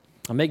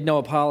I make no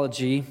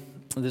apology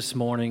this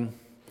morning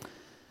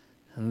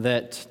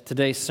that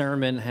today's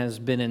sermon has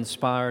been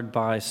inspired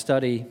by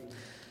study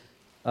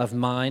of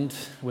mind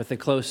with a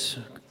close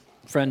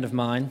friend of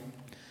mine.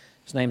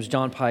 His name's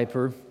John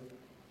Piper,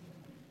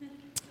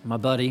 my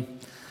buddy.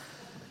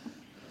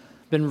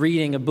 Been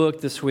reading a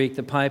book this week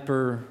that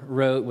Piper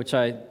wrote, which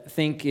I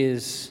think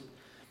is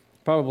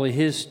probably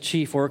his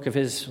chief work of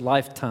his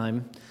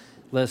lifetime,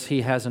 unless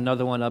he has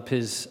another one up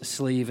his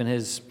sleeve in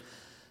his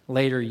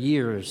later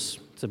years.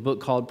 It's a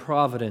book called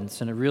Providence,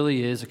 and it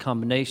really is a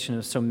combination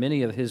of so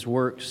many of his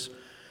works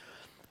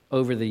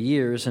over the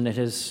years, and it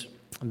has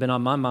been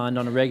on my mind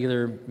on a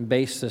regular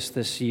basis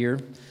this year.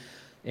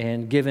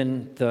 And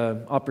given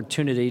the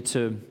opportunity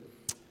to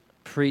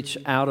preach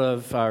out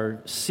of our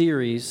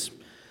series,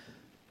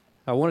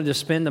 I wanted to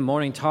spend the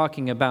morning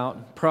talking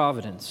about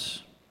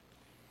providence,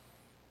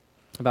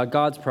 about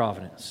God's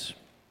providence.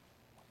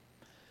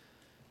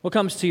 What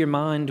comes to your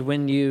mind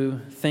when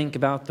you think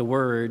about the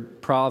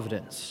word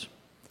providence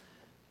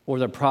or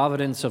the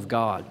providence of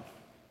God?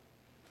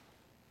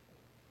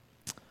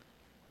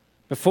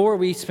 Before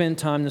we spend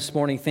time this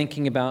morning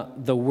thinking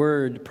about the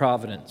word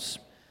providence,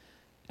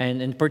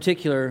 and in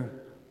particular,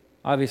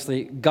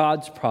 obviously,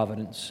 God's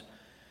providence,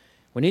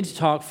 we need to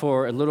talk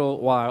for a little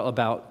while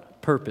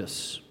about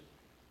purpose,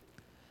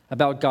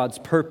 about God's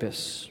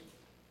purpose.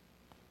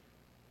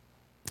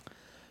 I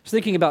was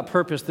thinking about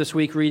purpose this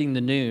week reading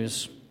the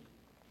news.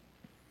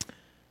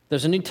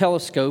 There's a new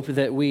telescope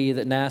that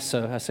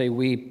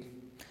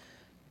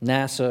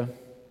NASA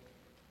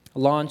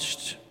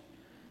launched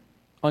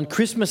on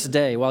Christmas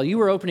Day. While you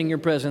were opening your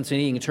presents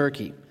and eating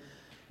turkey,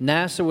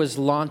 NASA was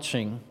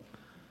launching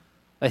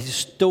a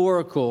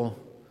historical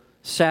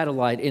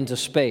satellite into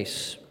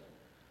space,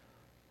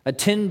 a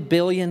 $10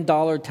 billion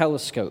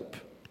telescope,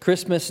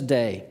 Christmas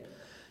Day.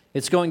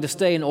 It's going to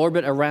stay in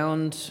orbit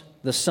around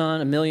the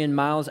sun 1 million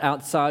miles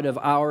outside of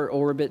our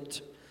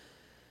orbit.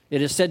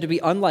 It is said to be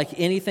unlike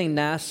anything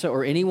NASA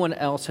or anyone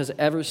else has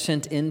ever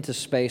sent into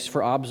space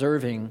for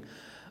observing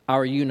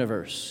our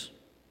universe.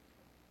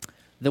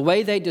 The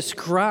way they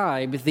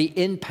describe the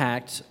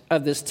impact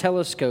of this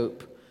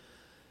telescope,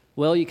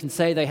 well, you can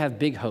say they have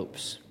big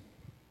hopes.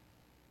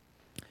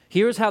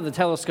 Here's how the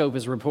telescope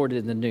is reported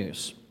in the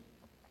news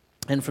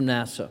and from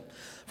NASA.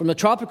 From the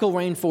tropical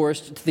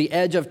rainforest to the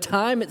edge of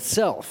time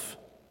itself,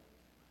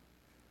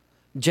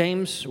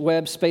 James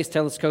Webb Space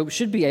Telescope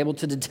should be able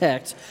to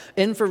detect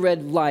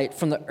infrared light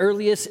from the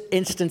earliest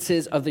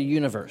instances of the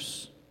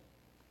universe,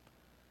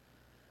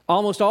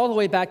 almost all the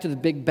way back to the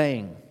Big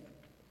Bang.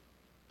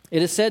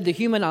 It is said the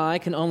human eye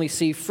can only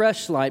see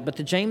fresh light, but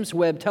the James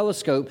Webb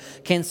Telescope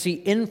can see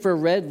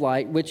infrared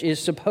light, which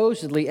is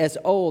supposedly as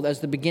old as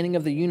the beginning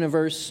of the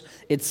universe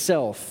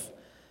itself.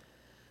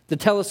 The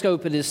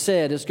telescope, it is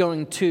said, is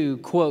going to,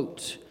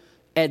 quote,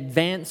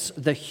 advance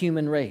the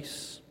human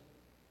race.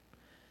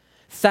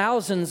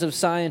 Thousands of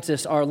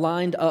scientists are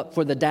lined up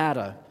for the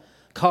data,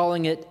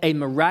 calling it a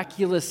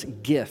miraculous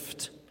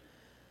gift.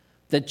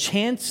 The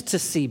chance to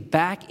see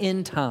back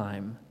in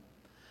time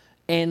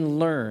and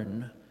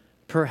learn,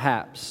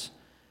 perhaps,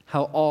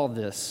 how all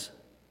this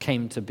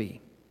came to be.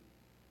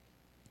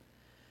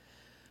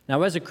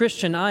 Now, as a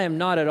Christian, I am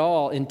not at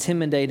all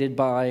intimidated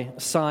by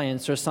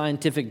science or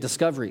scientific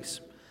discoveries.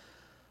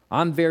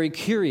 I'm very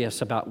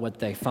curious about what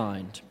they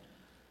find,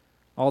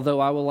 although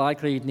I will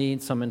likely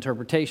need some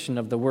interpretation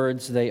of the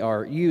words they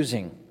are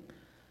using.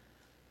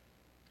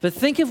 But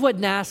think of what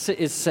NASA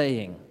is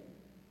saying.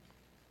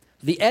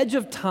 The edge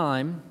of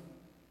time,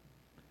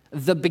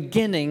 the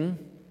beginning,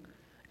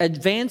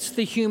 advance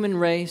the human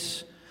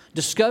race,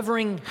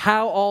 discovering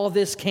how all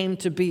this came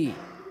to be.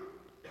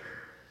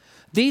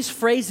 These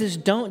phrases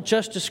don't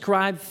just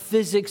describe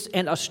physics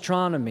and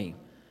astronomy.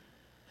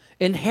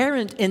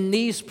 Inherent in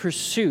these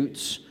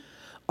pursuits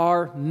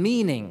are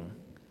meaning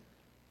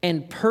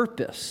and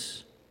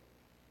purpose.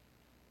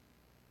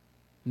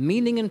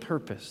 Meaning and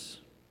purpose.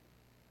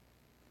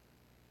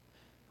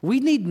 We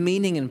need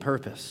meaning and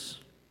purpose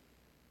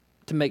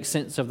to make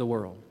sense of the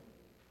world.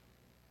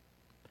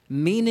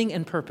 Meaning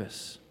and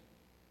purpose.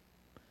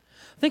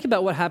 Think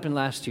about what happened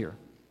last year.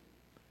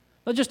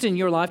 Not just in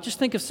your life, just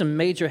think of some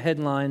major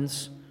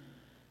headlines.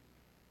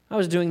 I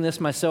was doing this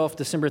myself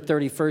December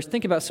 31st.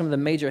 Think about some of the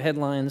major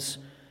headlines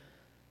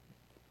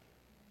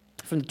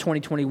from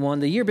 2021.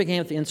 The year began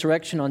with the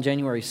insurrection on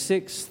January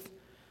 6th,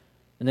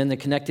 and then the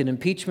connected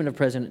impeachment of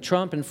President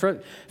Trump. In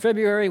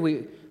February,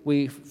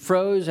 we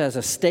froze as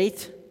a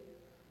state.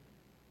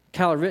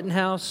 Kyle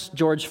Rittenhouse,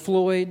 George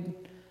Floyd,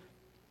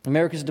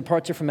 America's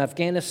departure from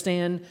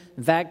Afghanistan,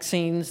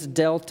 vaccines,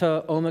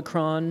 Delta,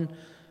 Omicron,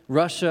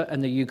 Russia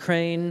and the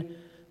Ukraine,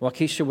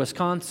 Waukesha,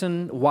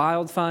 Wisconsin,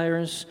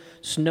 wildfires,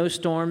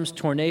 snowstorms,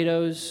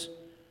 tornadoes.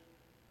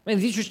 I mean,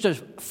 these are just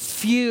a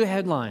few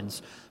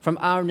headlines from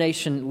our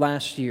nation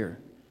last year.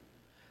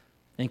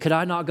 And could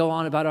I not go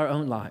on about our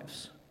own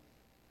lives?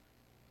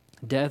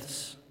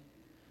 Deaths,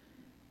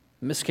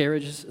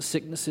 miscarriages,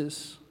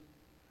 sicknesses,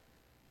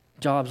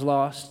 jobs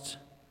lost,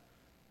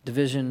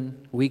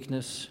 division,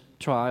 weakness,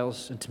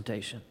 trials, and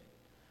temptation.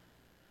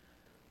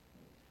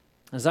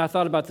 As I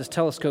thought about this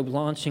telescope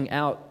launching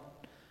out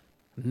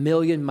a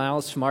million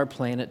miles from our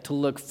planet to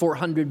look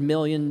 400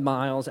 million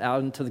miles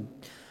out into the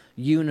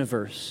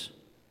universe,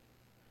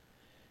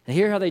 and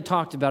hear how they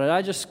talked about it,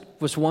 I just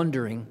was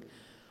wondering,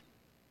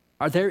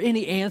 are there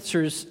any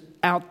answers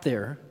out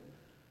there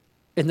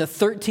in the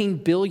 13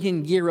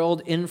 billion year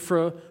old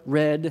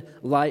infrared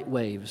light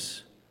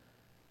waves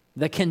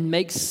that can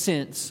make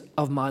sense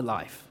of my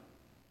life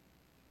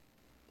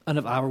and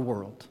of our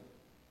world?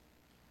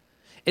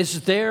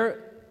 Is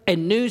there a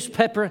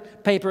newspaper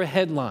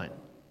headline,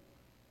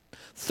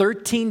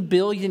 13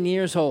 billion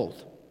years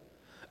old,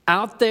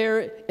 out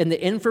there in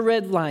the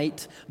infrared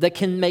light that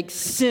can make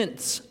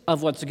sense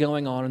of what's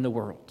going on in the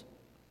world?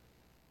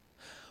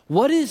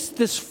 What is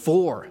this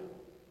for?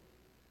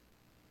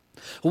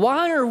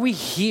 Why are we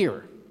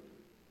here?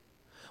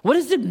 What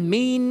does it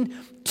mean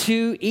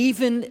to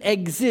even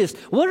exist?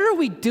 What are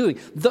we doing?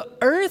 The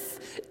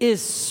earth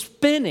is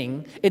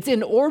spinning. It's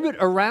in orbit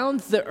around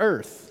the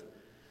earth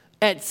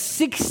at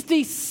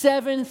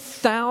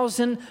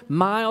 67,000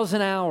 miles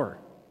an hour.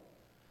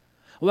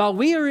 While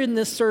we are in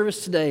this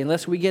service today,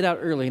 unless we get out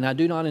early, and I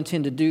do not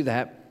intend to do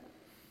that,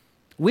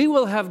 we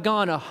will have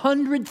gone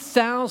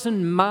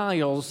 100,000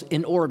 miles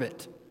in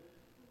orbit.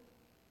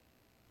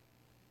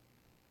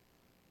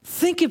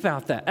 Think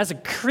about that as a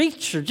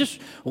creature,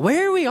 just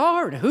where we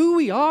are and who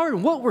we are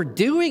and what we're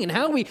doing and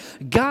how we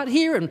got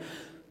here. And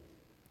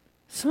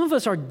some of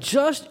us are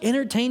just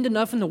entertained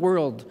enough in the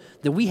world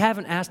that we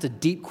haven't asked a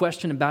deep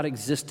question about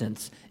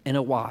existence in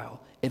a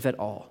while, if at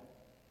all.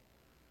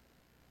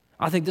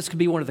 I think this could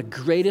be one of the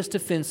greatest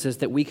defenses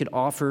that we could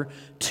offer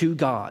to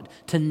God,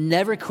 to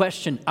never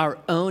question our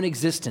own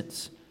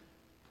existence,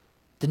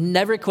 to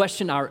never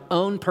question our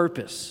own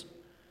purpose.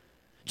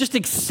 Just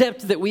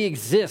accept that we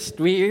exist.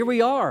 Here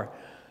we are.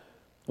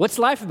 What's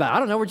life about? I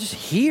don't know. We're just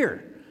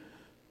here.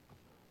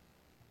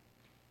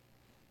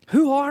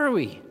 Who are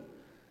we?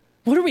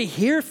 What are we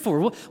here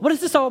for? What is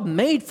this all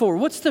made for?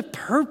 What's the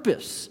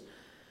purpose?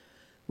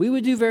 We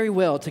would do very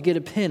well to get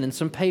a pen and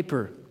some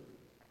paper.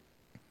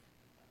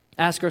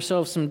 Ask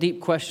ourselves some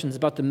deep questions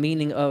about the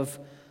meaning of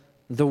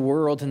the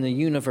world and the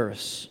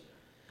universe.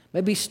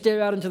 Maybe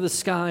stare out into the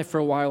sky for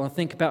a while and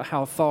think about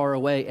how far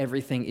away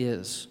everything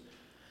is.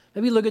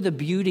 Maybe look at the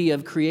beauty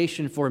of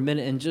creation for a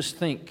minute and just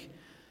think,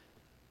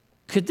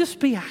 could this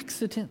be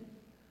accident?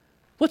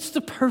 What's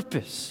the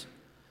purpose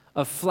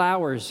of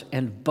flowers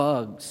and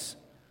bugs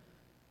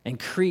and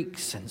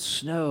creeks and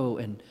snow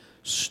and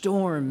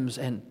storms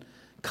and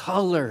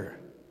color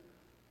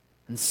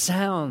and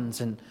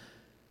sounds and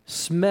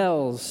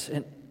smells?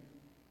 And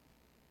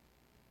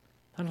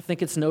I don't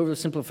think it's an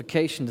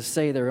oversimplification to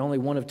say there are only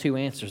one of two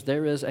answers.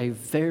 There is a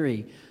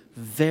very,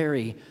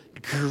 very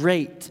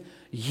great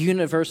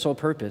universal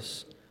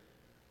purpose,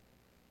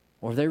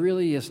 or there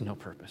really is no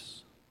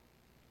purpose.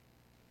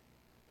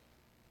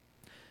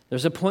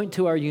 There's a point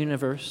to our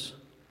universe,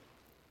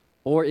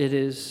 or it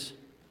is,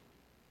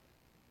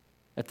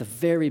 at the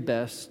very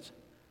best,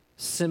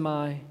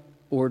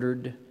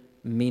 semi-ordered,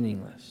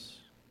 meaningless.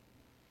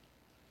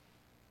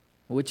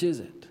 Which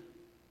is it?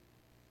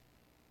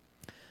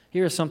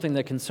 Here is something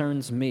that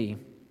concerns me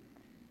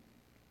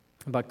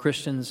about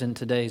Christians in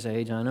today's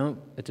age. I know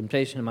a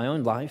temptation in my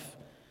own life.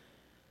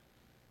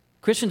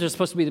 Christians are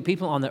supposed to be the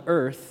people on the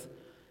earth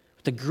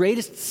with the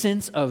greatest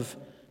sense of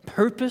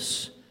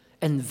purpose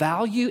and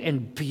value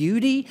and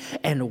beauty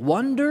and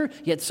wonder,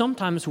 yet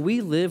sometimes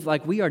we live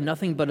like we are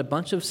nothing but a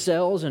bunch of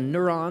cells and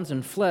neurons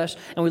and flesh,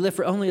 and we live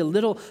for only a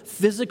little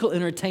physical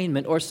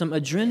entertainment or some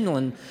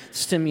adrenaline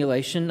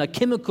stimulation, a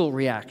chemical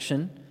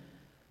reaction.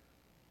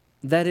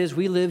 That is,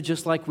 we live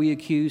just like we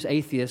accuse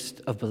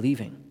atheists of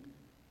believing.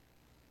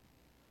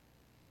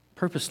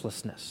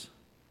 Purposelessness,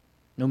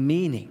 no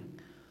meaning.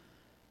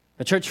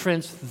 But church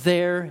friends,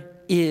 there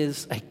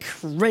is a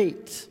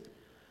great,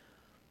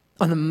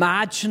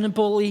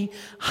 unimaginably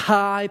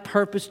high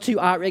purpose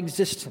to our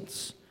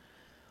existence.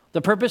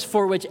 The purpose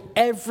for which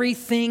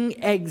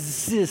everything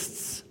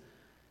exists.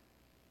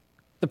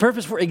 The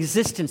purpose for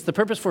existence, the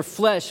purpose for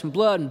flesh and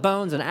blood and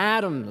bones and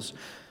atoms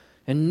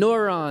and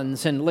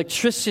neurons and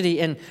electricity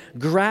and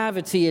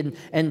gravity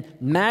and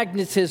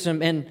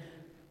magnetism and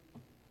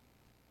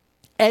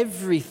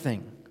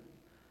everything.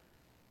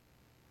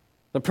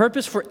 The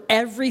purpose for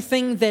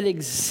everything that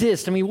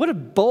exists. I mean, what a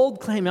bold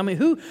claim. I mean,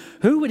 who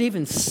would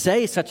even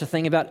say such a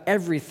thing about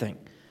everything?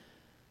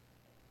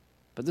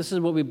 But this is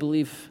what we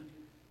believe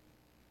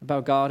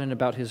about God and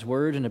about His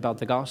Word and about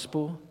the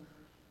gospel.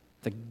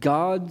 That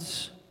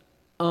God's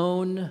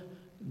own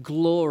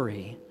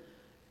glory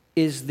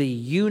is the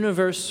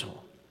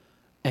universal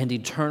and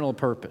eternal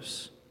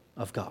purpose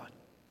of God.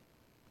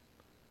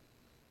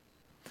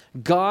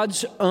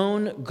 God's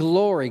own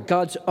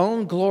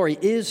glory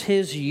is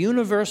His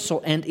universal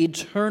and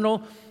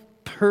eternal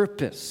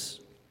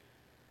purpose.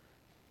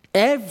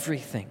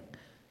 Everything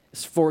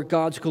is for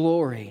God's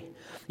glory.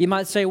 You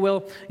might say,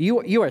 well,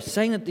 you are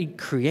saying that He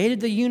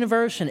created the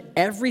universe and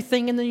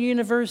everything in the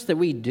universe that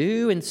we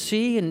do and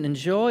see and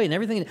enjoy and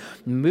everything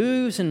that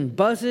moves and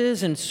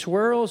buzzes and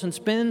swirls and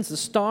spins, the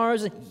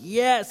stars.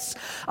 Yes,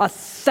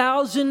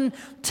 1,000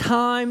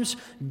 times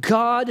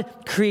God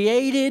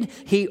created,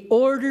 He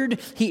ordered,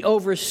 He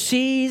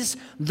oversees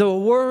the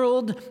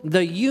world,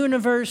 the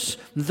universe,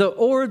 the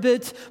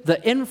orbit,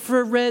 the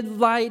infrared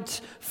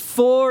light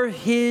for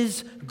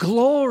His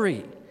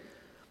glory.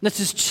 That's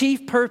His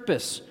chief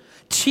purpose.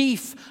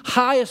 Chief,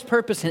 highest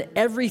purpose in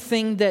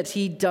everything that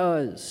He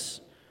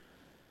does.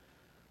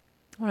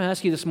 I want to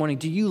ask you this morning,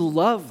 do you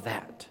love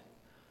that?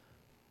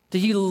 Do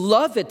you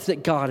love it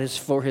that God is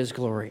for His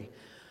glory?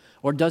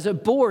 Or does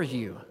it bore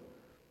you?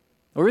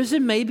 Or is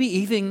it maybe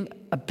even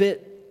a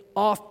bit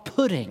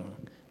off-putting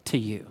to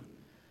you?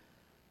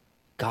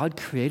 God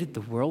created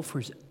the world for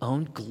His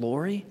own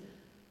glory?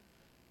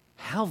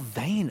 How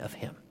vain of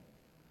Him.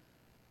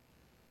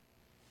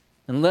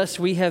 Unless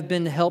we have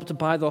been helped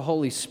by the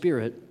Holy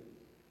Spirit,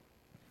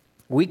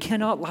 we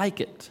cannot like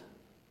it.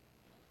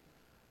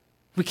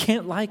 We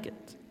can't like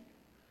it.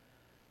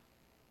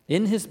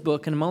 In his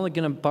book, and I'm only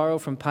going to borrow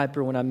from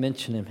Piper when I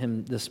mention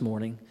him this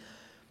morning,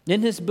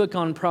 in his book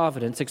on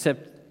providence,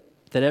 except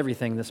that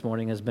everything this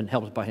morning has been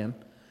helped by him,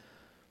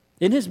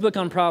 in his book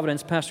on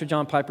providence, Pastor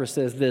John Piper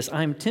says this: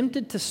 "I am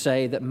tempted to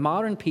say that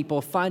modern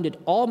people find it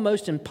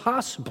almost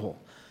impossible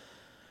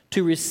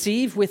to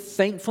receive with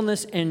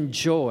thankfulness and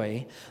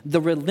joy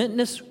the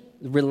relentless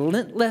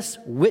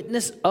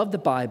witness of the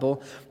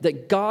Bible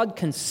that God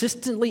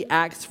consistently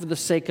acts for the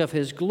sake of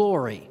His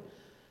glory.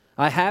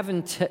 I have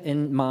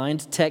in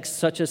mind texts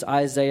such as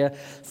Isaiah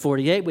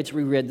 48, which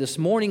we read this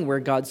morning, where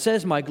God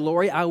says, 'My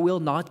glory I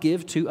will not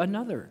give to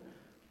another.'"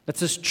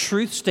 That's a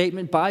truth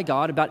statement by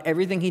God about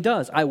everything He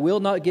does. I will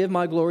not give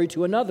my glory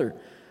to another.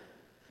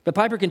 But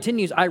Piper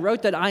continues, "I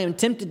wrote that I am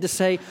tempted to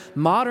say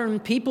modern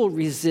people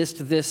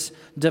resist this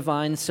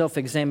divine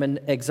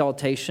self-examined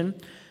exaltation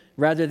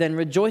rather than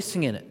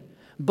rejoicing in it.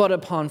 But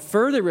upon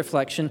further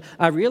reflection,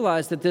 I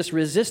realize that this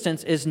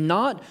resistance is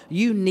not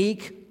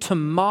unique to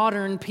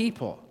modern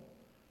people.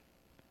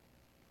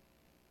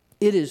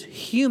 It is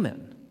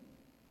human.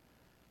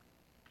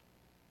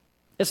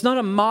 It's not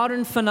a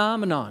modern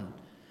phenomenon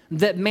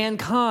that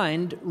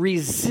mankind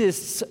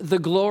resists the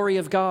glory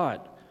of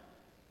God.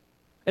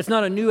 It's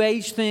not a New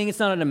Age thing. It's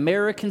not an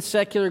American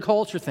secular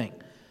culture thing.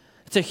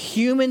 It's a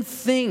human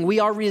thing. We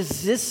are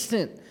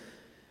resistant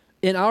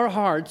in our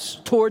hearts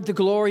toward the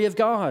glory of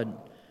God.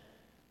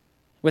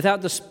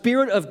 Without the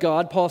Spirit of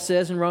God, Paul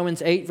says in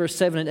Romans 8, verse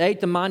 7 and 8,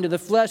 the mind of the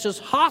flesh is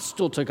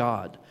hostile to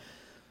God,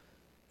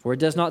 for it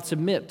does not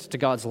submit to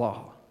God's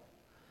law.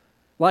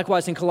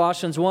 Likewise, in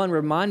Colossians 1, we're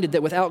reminded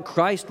that without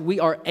Christ,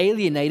 we are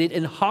alienated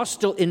and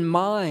hostile in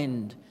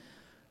mind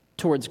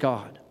towards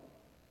God.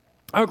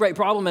 Our great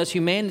problem as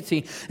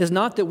humanity is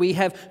not that we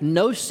have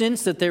no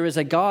sense that there is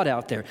a God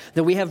out there,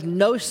 that we have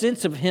no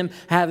sense of Him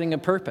having a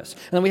purpose,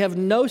 and that we have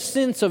no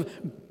sense of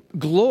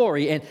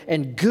glory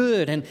and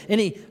good and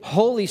any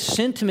holy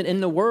sentiment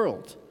in the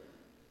world.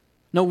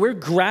 No, we're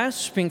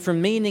grasping for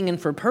meaning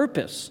and for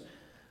purpose.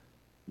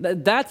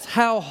 That's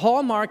how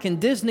Hallmark and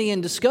Disney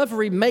and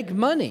Discovery make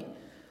money.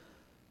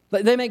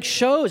 They make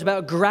shows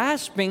about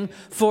grasping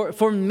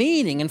for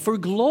meaning and for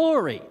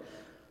glory.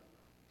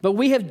 But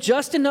we have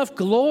just enough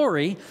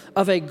glory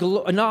of a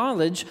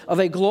knowledge of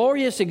a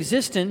glorious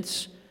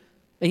existence,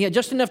 and yet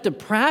just enough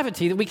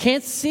depravity that we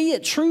can't see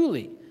it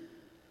truly.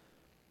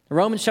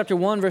 Romans chapter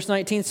 1, verse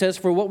 19 says,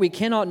 "For what we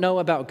cannot know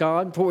about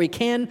God,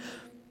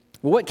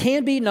 what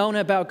can be known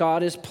about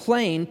God is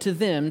plain to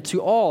them,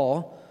 to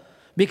all,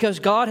 because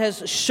God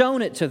has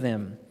shown it to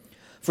them.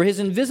 For His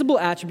invisible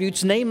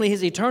attributes, namely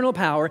His eternal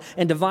power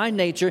and divine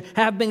nature,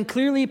 have been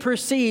clearly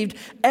perceived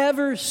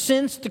ever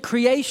since the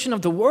creation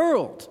of the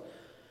world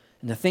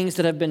and the things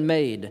that have been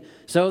made,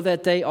 so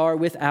that they are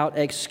without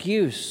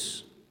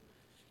excuse."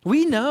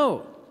 We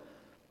know.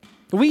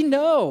 We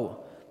know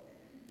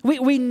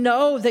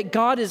that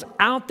God is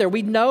out there.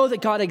 We know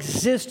that God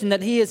exists and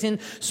that He is in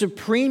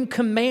supreme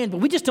command, but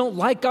we just don't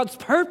like God's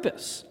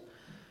purpose.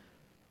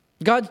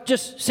 God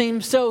just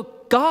seems so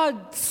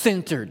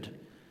God-centered.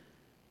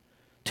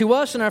 To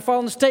us in our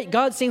fallen state,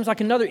 God seems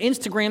like another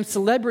Instagram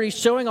celebrity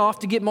showing off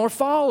to get more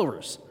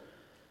followers.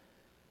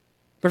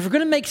 But if we're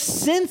going to make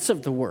sense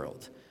of the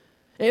world,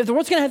 if the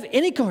world's going to have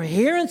any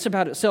coherence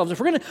about itself, if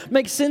we're going to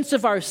make sense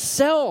of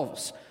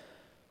ourselves,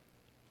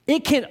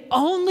 it can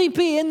only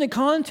be in the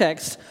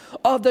context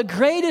of the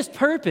greatest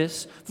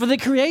purpose for the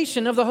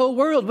creation of the whole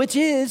world, which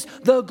is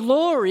the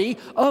glory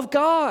of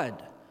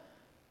God.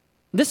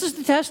 This is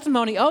the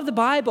testimony of the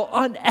Bible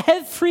on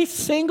every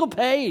single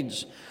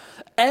page,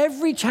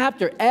 every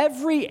chapter,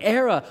 every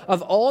era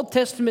of Old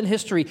Testament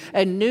history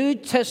and New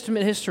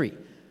Testament history.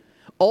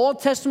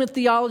 Old Testament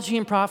theology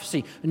and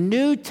prophecy,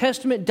 New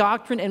Testament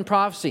doctrine and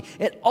prophecy.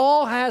 It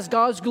all has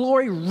God's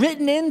glory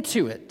written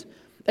into it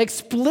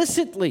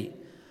explicitly.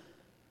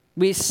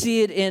 We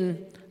see it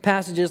in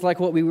passages like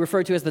what we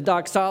refer to as the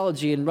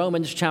doxology in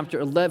Romans chapter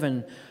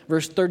 11,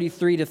 verse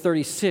 33 to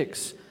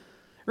 36.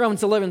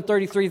 Romans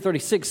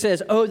 11:33-36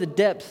 says, "Oh, the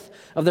depth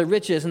of the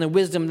riches and the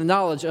wisdom and the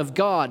knowledge of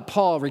God."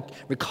 Paul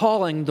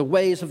recalling the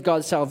ways of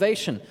God's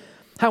salvation.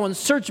 "How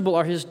unsearchable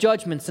are his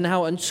judgments and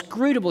how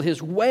inscrutable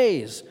his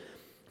ways.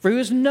 For who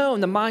has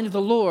known the mind of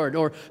the Lord,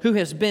 or who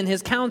has been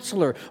his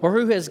counselor, or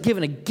who has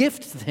given a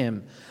gift to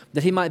him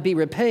that he might be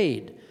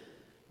repaid?"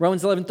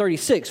 Romans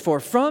 11:36, "For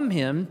from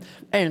him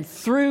and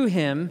through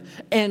him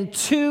and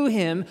to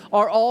him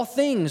are all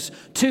things.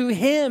 To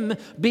him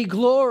be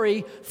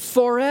glory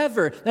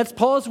forever." That's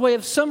Paul's way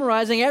of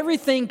summarizing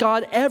everything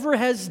God ever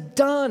has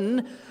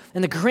done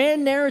in the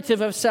grand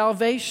narrative of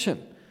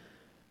salvation.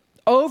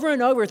 Over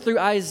and over through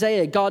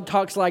Isaiah, God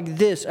talks like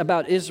this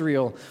about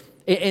Israel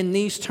in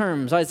these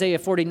terms. Isaiah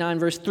 49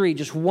 verse 3,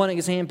 just one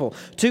example.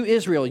 "To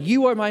Israel,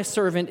 you are my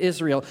servant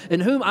Israel,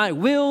 in whom I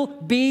will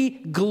be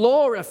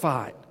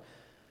glorified."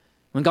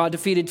 When God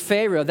defeated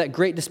Pharaoh, that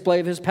great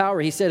display of his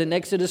power, he said in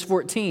Exodus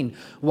 14,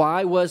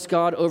 "Why was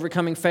God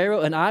overcoming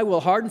Pharaoh? And I will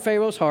harden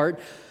Pharaoh's heart,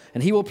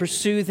 and he will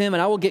pursue them,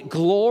 and I will get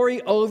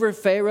glory over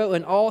Pharaoh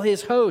and all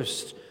his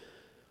host."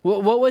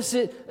 What was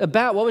it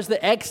about? What was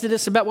the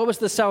Exodus about? What was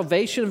the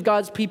salvation of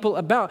God's people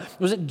about?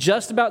 Was it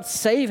just about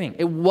saving?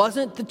 It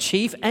wasn't the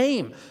chief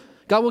aim.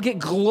 God will get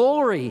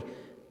glory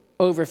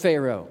over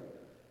Pharaoh.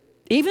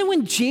 Even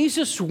when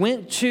Jesus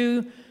went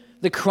to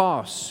the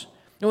cross,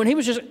 and when he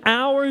was just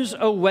hours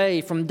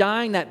away from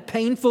dying that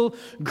painful,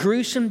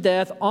 gruesome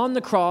death on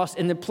the cross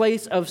in the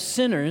place of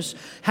sinners,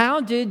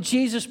 how did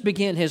Jesus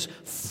begin his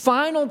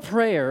final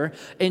prayer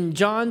in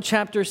John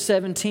chapter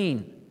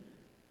 17?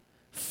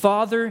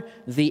 "Father,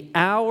 the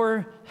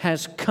hour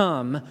has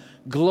come.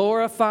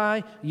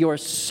 Glorify your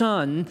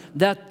Son,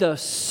 that the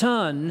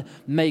Son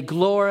may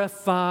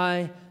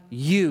glorify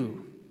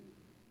you."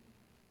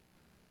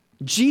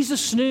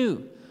 Jesus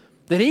knew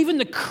that even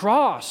the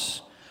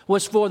cross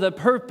was for the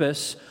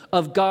purpose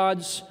of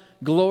God's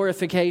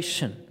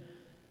glorification.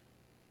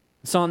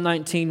 Psalm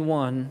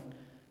 19:1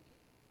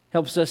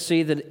 helps us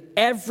see that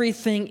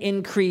everything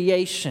in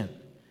creation,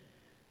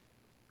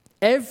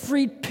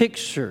 every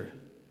picture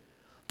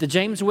the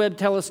James Webb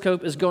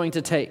Telescope is going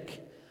to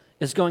take,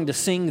 is going to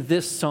sing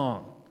this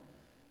song.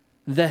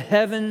 "The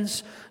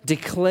heavens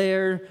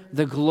declare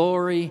the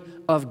glory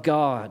of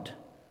God,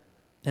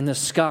 and the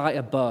sky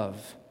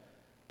above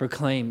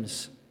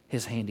proclaims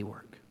his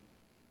handiwork."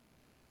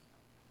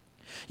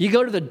 You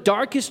go to the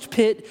darkest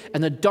pit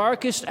and the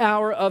darkest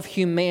hour of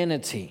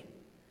humanity,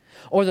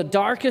 or the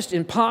darkest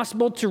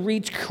impossible to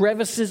reach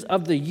crevices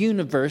of the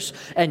universe,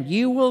 and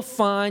you will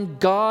find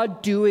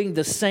God doing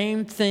the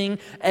same thing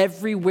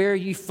everywhere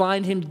you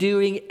find him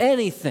doing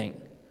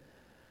anything.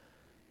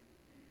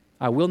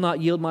 "I will not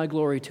yield my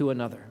glory to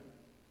another."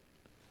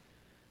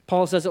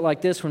 Paul says it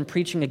like this when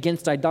preaching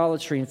against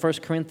idolatry in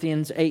 1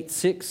 Corinthians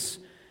 8:6.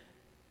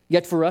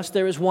 "Yet for us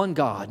there is one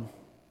God,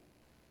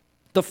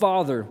 the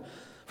Father,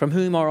 from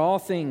whom are all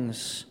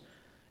things,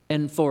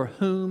 and for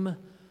whom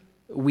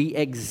we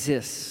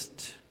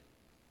exist."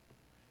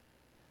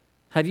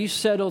 Have you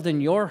settled in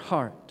your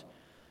heart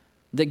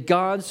that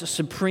God's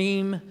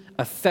supreme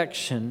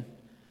affection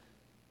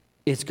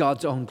is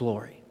God's own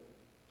glory?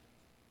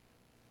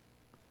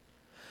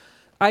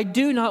 I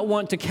do not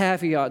want to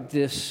caveat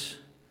this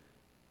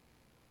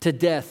to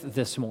death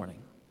this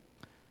morning.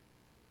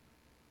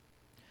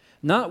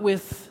 Not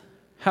with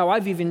how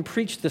I've even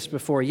preached this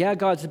before. Yeah,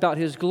 God's about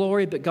his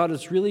glory, but God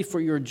is really for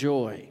your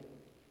joy.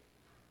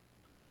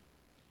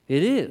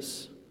 It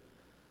is.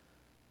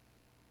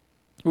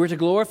 We're to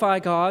glorify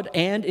God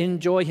and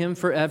enjoy him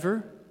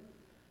forever.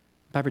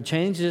 Piper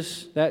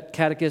changes that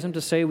catechism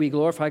to say we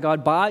glorify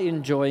God by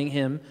enjoying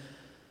him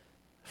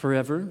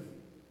forever.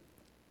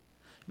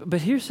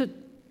 But here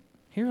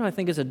I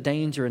think is a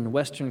danger in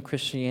Western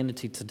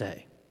Christianity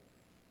today,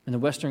 in the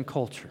Western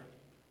culture.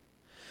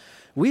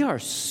 We are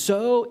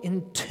so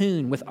in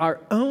tune with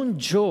our own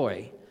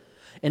joy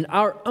and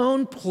our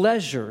own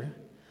pleasure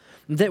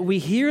that we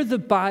hear the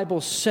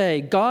Bible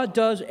say God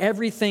does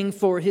everything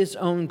for his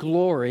own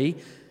glory,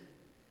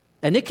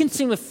 and it can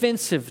seem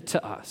offensive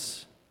to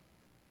us.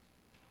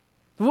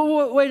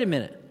 Wait a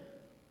minute.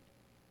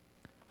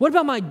 What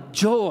about my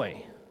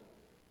joy?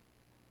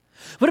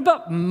 What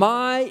about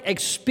my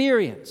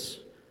experience?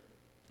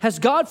 Has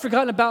God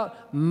forgotten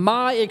about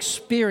my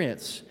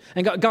experience?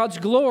 And God's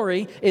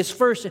glory is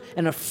first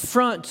an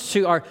affront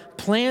to our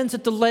plans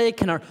at the lake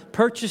and our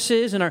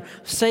purchases and our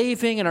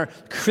saving and our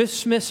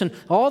Christmas and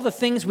all the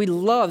things we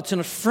love. It's an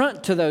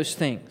affront to those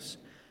things.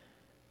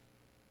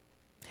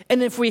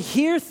 And if we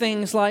hear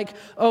things like,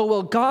 "Oh,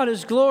 well, God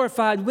is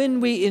glorified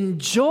when we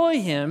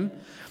enjoy him,"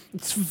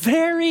 it's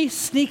very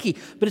sneaky,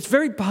 but it's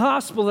very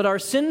possible that our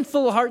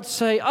sinful hearts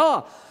say,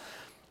 "Oh,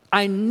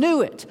 I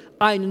knew it.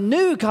 I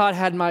knew God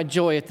had my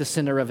joy at the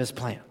center of his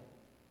plan."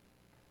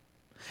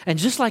 And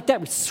just like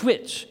that, we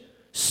switch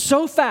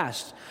so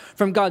fast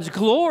from God's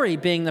glory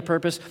being the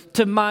purpose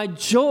to my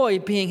joy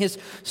being his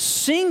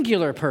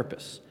singular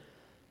purpose.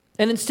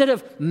 And instead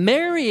of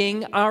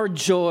marrying our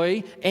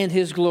joy and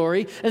His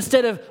glory,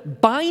 instead of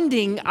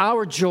binding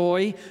our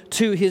joy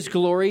to His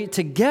glory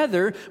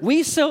together,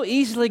 we so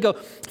easily go,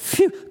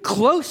 phew,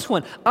 close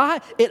one.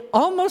 It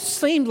almost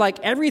seemed like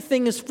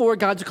everything is for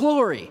God's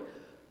glory.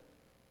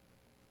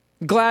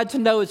 Glad to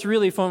know it's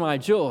really for my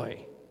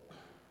joy.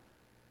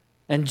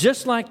 And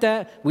just like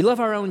that, we love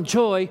our own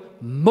joy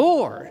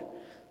more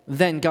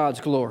than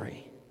God's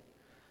glory,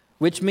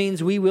 which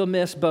means we will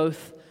miss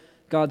both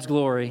God's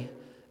glory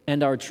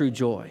and our true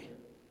joy.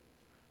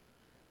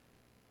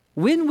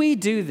 When we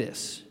do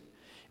this,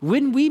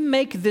 when we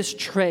make this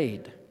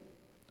trade,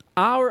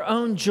 our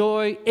own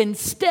joy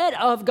instead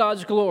of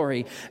God's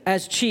glory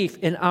as chief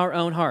in our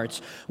own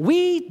hearts,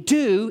 we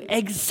do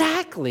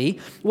exactly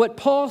what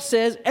Paul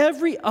says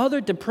every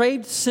other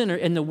depraved sinner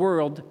in the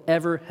world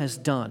ever has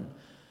done.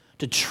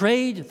 To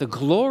trade the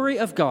glory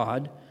of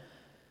God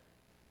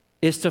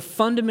is to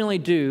fundamentally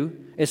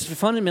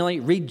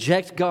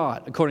reject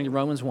God, according to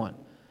Romans 1.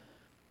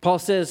 Paul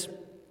says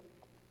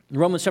in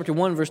Romans chapter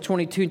 1, verse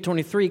 22 and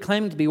 23,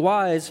 claiming to be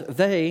wise,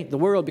 they, the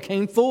world,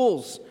 became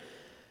fools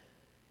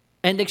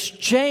and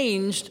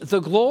exchanged the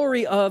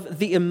glory of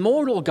the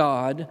immortal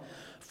God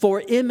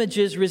for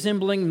images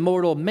resembling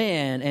mortal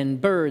man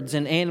and birds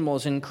and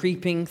animals and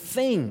creeping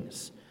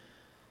things.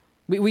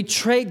 We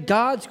trade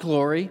God's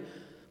glory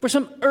for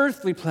some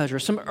earthly pleasure,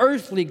 some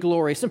earthly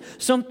glory,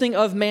 something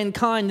of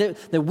mankind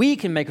that we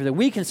can make, or that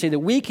we can see, that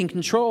we can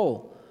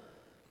control.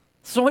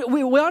 So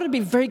we ought to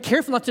be very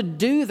careful not to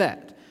do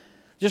that.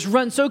 Just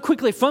run so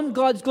quickly from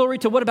God's glory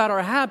to what about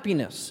our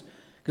happiness?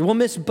 Because we'll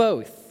miss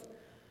both.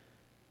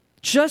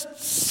 Just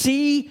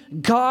see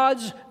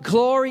God's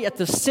glory at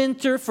the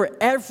center for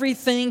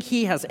everything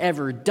He has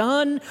ever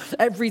done,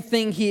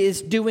 everything He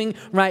is doing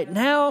right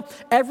now,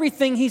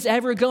 everything He's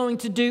ever going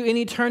to do in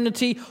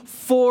eternity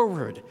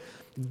forward.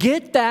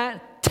 Get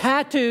that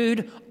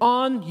tattooed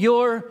on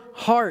your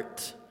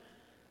heart.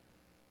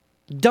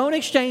 Don't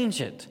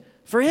exchange it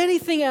for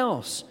anything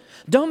else.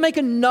 Don't make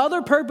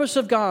another purpose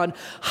of God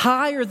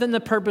higher than the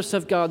purpose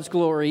of God's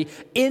glory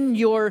in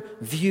your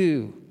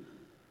view.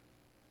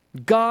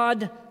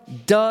 God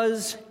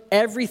does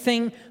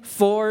everything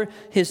for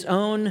His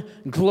own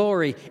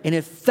glory. And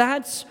if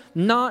that's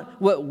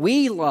not what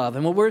we love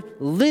and what we're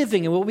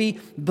living and what we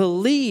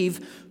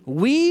believe,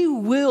 we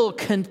will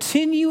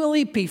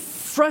continually be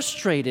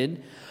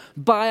frustrated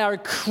by our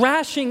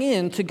crashing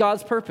into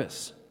God's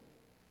purpose.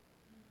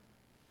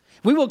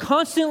 We will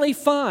constantly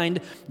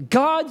find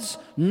God's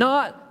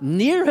not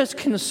near as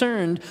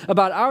concerned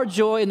about our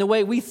joy in the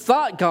way we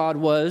thought God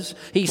was.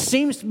 He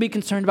seems to be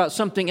concerned about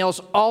something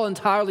else all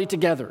entirely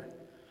together.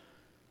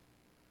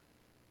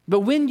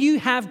 But when you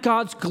have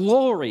God's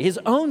glory, His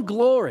own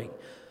glory,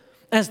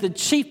 as the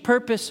chief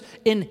purpose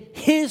in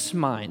His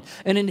mind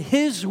and in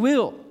His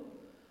will,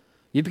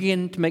 you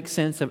begin to make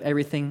sense of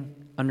everything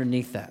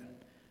underneath that.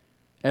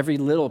 Every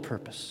little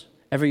purpose.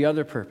 Every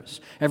other purpose,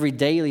 every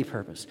daily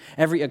purpose,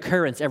 every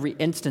occurrence, every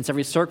instance,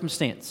 every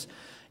circumstance,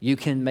 you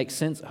can make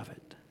sense of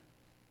it.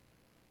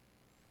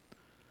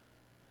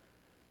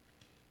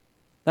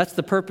 That's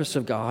the purpose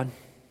of God.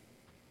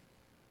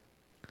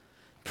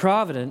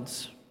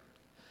 Providence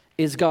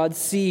is God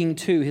seeing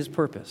to His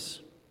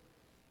purpose.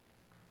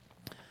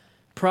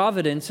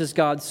 Providence is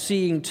God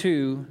seeing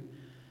to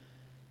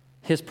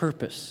His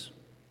purpose.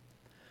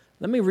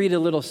 Let me read a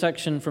little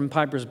section from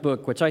Piper's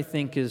book, which I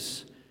think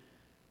is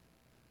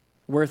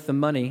worth the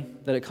money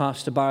that it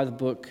costs to buy the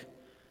book,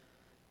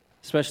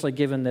 especially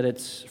given that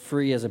it's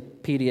free as a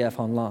PDF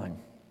online.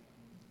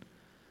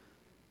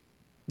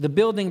 The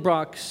building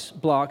blocks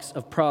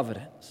of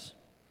providence.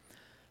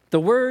 The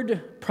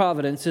word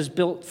providence is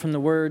built from the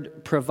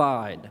word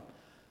provide,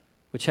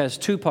 which has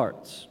two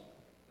parts.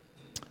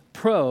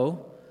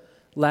 Pro,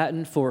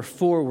 Latin for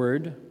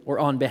forward or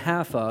on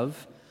behalf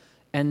of,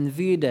 and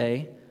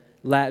vide,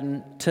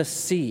 Latin to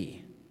see.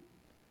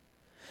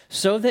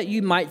 So that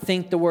you might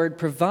think the word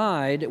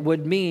provide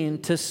would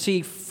mean to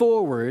see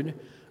forward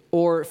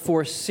or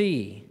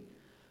foresee,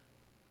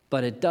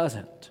 but it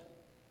doesn't.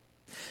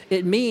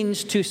 It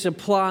means to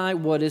supply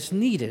what is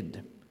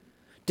needed,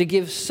 to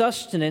give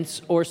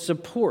sustenance or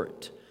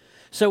support.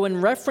 So in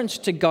reference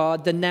to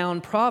God, the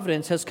noun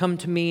providence has come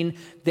to mean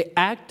the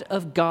act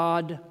of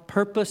God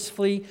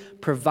purposefully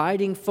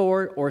providing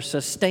for or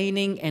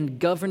sustaining and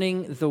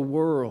governing the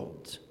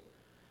world.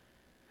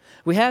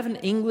 We have an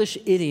English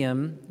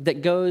idiom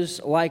that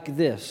goes like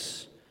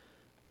this.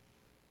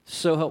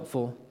 So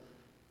helpful.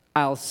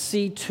 I'll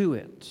see to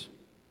it.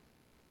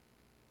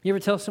 You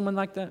ever tell someone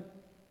like that?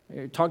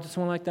 Or talk to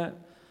someone like that?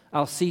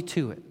 I'll see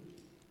to it.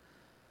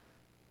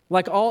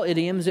 Like all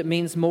idioms, it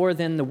means more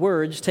than the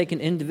words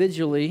taken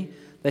individually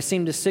they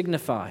seem to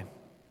signify.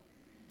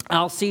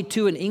 I'll see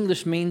to in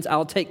English means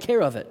I'll take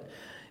care of it,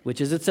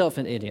 which is itself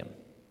an idiom.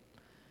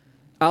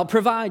 I'll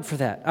provide for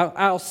that.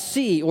 I'll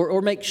see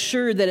or make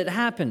sure that it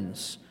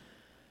happens.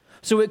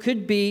 So it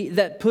could be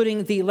that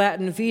putting the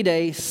Latin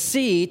vide,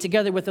 see,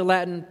 together with the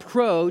Latin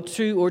pro,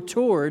 to or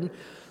toward,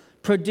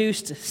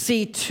 produced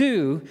see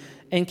to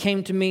and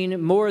came to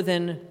mean more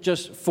than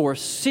just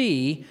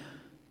foresee,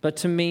 but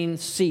to mean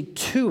see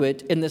to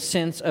it in the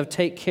sense of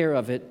take care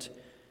of it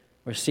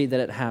or see that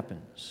it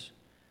happens.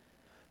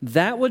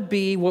 That would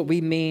be what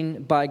we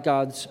mean by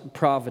God's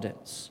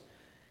providence.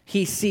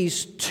 He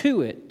sees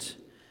to it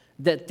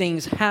that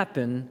things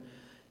happen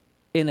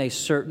in a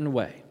certain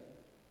way.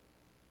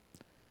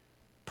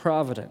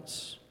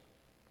 Providence.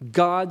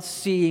 God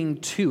seeing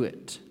to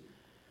it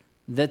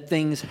that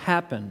things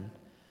happen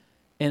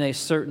in a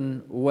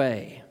certain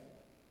way.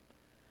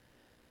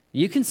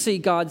 You can see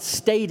God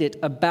state it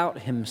about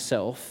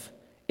himself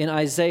in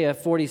Isaiah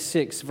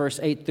 46, verse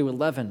 8 through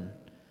 11.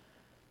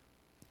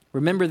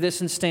 Remember this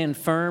and stand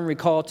firm.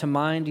 Recall to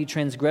mind, ye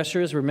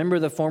transgressors. Remember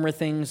the former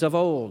things of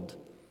old.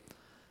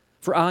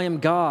 For I am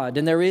God,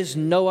 and there is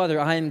no other.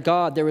 I am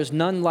God, there is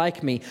none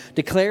like me,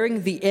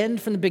 declaring the end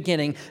from the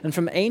beginning, and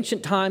from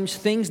ancient times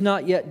things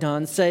not yet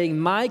done, saying,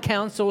 my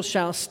counsel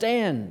shall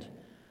stand,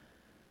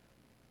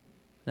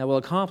 and I will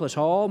accomplish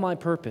all my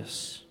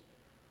purpose.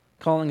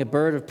 Calling a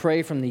bird of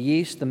prey from the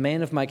east, the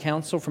man of my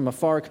counsel from a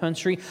far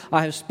country.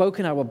 I have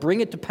spoken, I will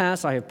bring it to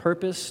pass. I have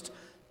purposed,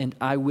 and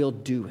I will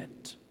do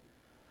it.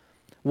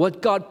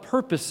 What God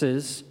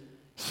purposes,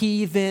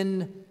 he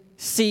then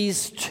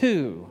sees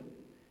to.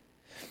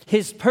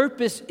 His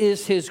purpose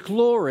is his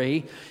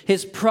glory.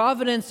 His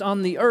providence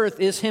on the earth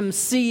is him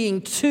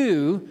seeing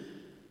to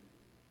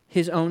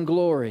his own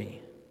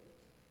glory.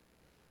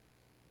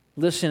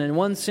 Listen, in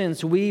one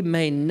sense, we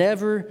may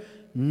never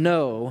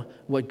know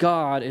what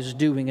God is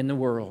doing in the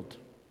world.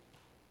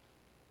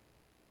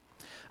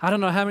 I don't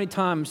know how many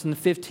times in the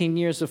 15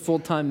 years of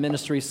full-time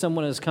ministry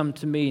someone has come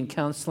to me in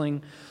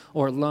counseling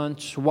or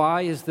lunch.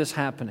 Why is this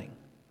happening?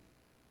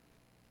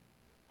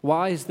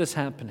 Why is this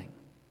happening?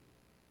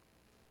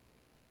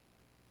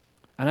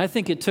 And I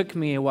think it took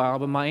me a while,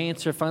 but my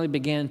answer finally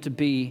began to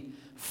be,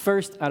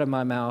 first out of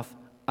my mouth,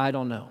 I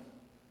don't know.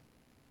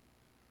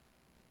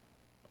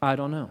 I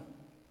don't know.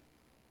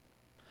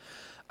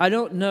 I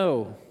don't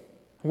know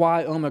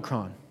why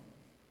Omicron.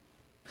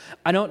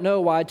 I don't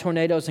know why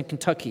tornadoes in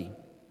Kentucky.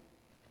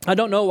 I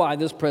don't know why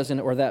this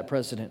president or that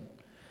president.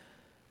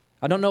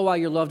 I don't know why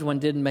your loved one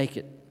didn't make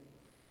it.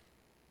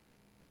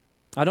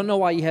 I don't know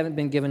why you haven't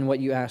been given what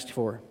you asked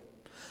for.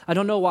 I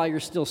don't know why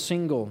you're still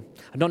single.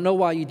 I don't know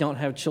why you don't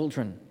have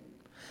children.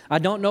 I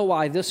don't know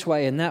why this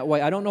way and that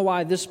way. I don't know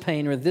why this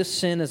pain or this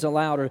sin is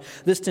allowed or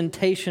this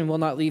temptation will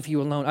not leave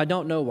you alone. I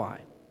don't know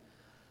why.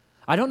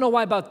 I don't know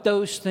why about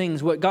those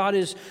things, what God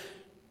is,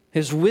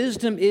 his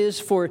wisdom is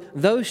for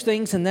those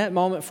things in that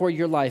moment for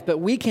your life. But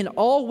we can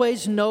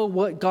always know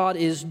what God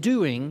is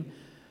doing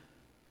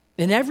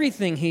in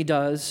everything he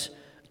does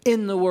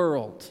in the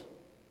world.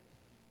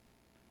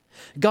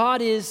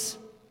 God is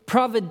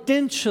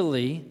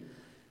providentially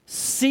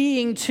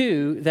seeing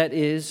to, that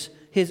is,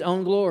 his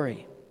own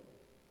glory.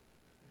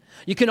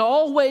 You can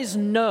always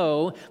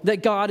know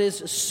that God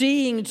is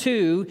seeing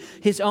to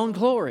his own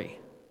glory.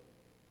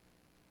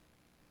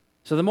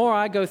 So the more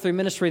I go through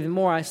ministry, the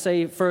more I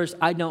say first,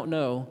 I don't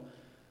know,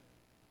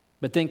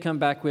 but then come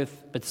back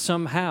with, but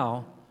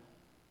somehow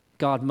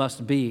God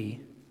must be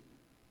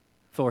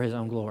for his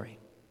own glory.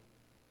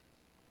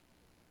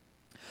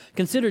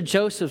 Consider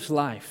Joseph's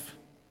life,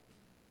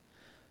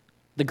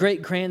 the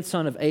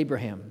great-grandson of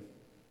Abraham.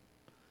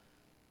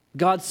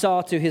 God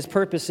saw to his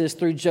purposes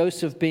through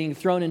Joseph being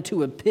thrown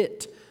into a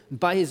pit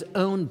by his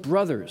own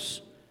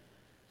brothers,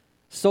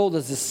 sold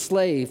as a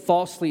slave,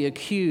 falsely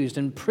accused,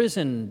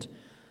 imprisoned,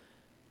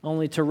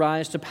 only to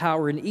rise to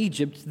power in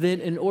Egypt,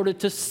 then in order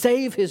to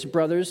save his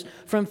brothers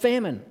from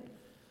famine.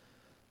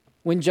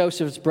 When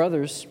Joseph's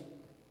brothers,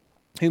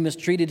 who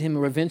mistreated him,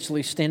 were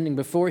eventually standing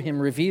before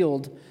him,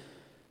 revealed,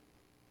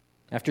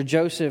 after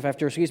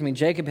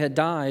Jacob had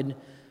died,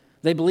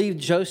 they believed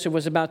Joseph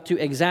was about to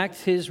exact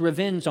his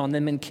revenge on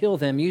them and kill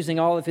them using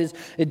all of his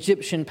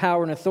Egyptian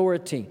power and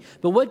authority.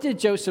 But what did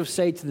Joseph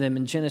say to them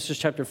in Genesis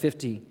chapter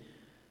 50?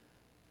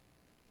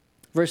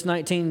 Verse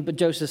 19, but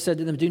Joseph said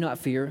to them, do not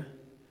fear,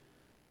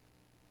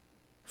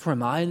 for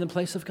am I in the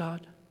place of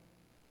God?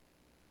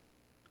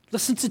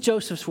 Listen to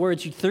Joseph's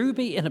words. You threw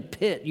me in a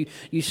pit.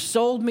 You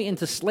sold me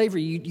into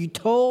slavery. You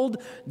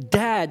told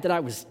Dad that I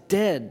was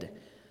dead.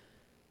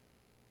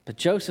 But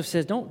Joseph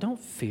says, don't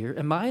fear.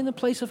 Am I in the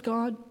place of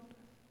God?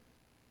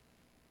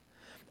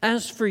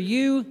 As for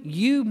you,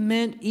 you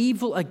meant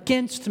evil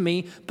against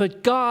me,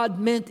 but God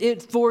meant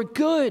it for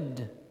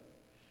good,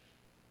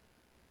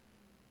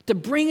 to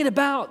bring it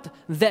about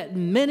that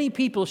many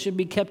people should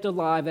be kept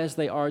alive as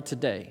they are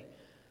today.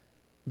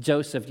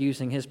 Joseph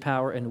using his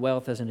power and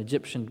wealth as an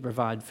Egyptian to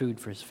provide food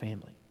for his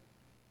family.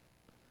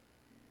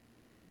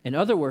 In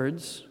other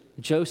words,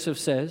 Joseph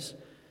says,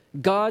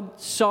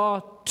 God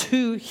saw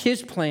to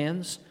his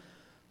plans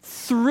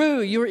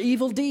through your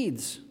evil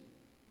deeds.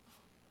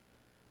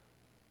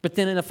 But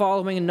then in the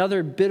following,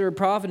 another bitter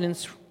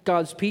providence,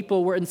 God's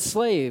people were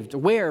enslaved.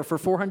 Where? For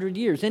 400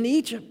 years. In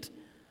Egypt.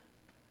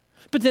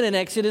 But then in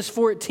Exodus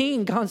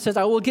 14, God says,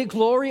 I will get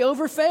glory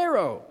over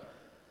Pharaoh.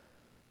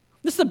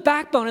 This is the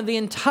backbone of the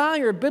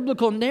entire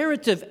biblical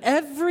narrative.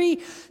 Every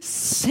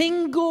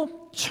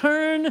single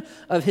turn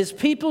of his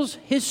people's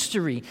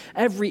history,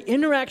 every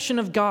interaction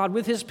of God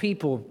with his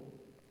people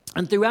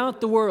and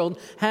throughout the world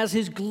has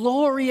his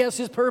glory as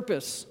his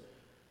purpose.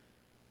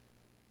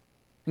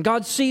 And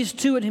God sees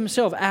to it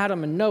himself.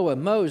 Adam and Noah,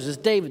 Moses,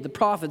 David, the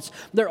prophets,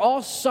 they're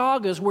all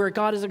sagas where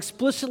God has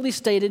explicitly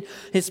stated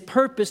his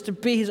purpose to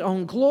be his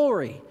own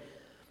glory.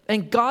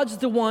 And God's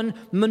the one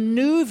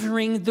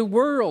maneuvering the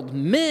world,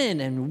 men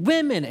and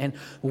women and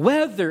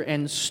weather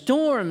and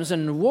storms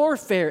and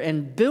warfare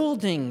and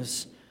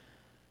buildings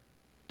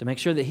to make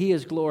sure that he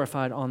is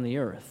glorified on the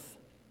earth.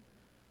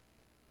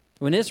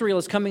 When Israel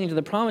is coming into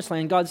the promised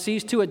land, God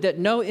sees to it that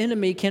no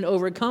enemy can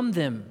overcome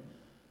them,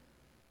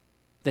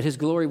 that his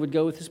glory would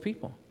go with his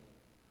people.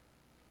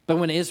 But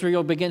when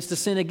Israel begins to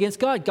sin against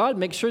God, God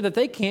makes sure that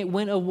they can't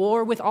win a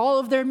war with all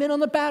of their men on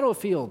the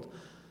battlefield,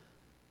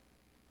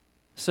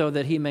 so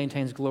that he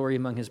maintains glory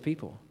among his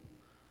people.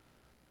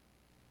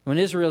 When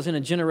Israel is in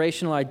a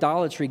generational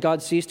idolatry,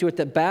 God sees to it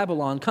that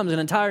Babylon comes, an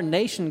entire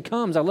nation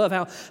comes. I love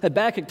how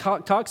Habakkuk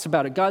talks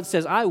about it. God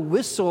says, I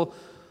whistle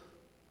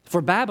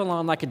for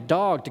Babylon like a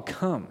dog to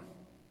come.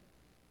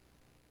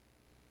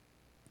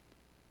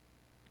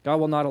 God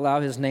will not allow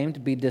his name to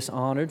be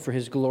dishonored, for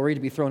his glory to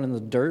be thrown in the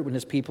dirt when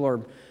his people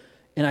are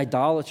in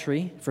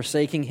idolatry,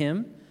 forsaking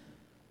him.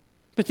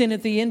 But then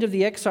at the end of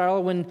the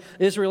exile, when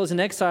Israel is in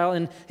exile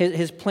and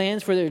his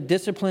plans for their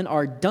discipline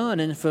are done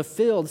and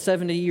fulfilled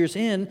 70 years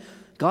in,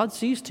 God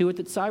sees to it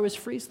that Cyrus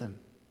frees them.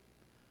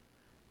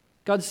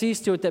 God sees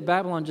to it that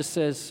Babylon just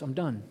says, I'm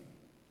done.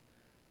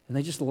 And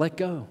they just let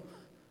go.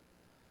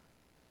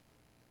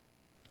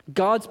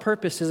 God's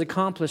purpose is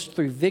accomplished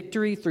through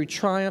victory, through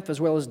triumph,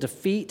 as well as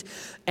defeat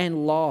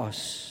and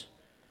loss.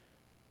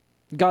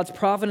 God's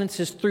providence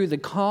is through the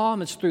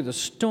calm, it's through the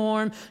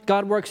storm.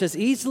 God works as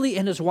easily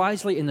and as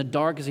wisely in the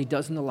dark as he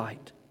does in the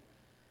light.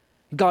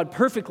 God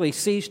perfectly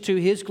sees to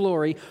his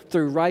glory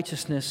through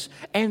righteousness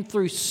and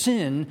through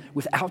sin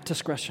without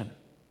discretion.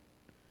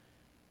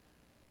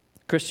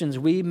 Christians,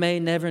 we may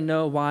never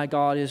know why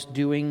God is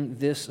doing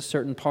this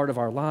certain part of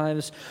our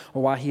lives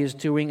or why he is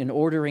doing and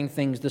ordering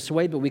things this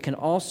way, but we can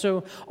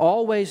also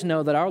always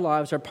know that our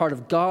lives are part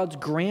of God's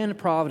grand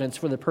providence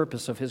for the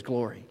purpose of his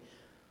glory.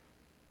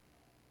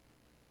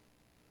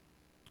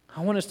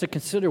 I want us to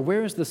consider,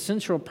 where is the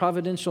central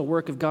providential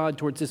work of God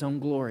towards his own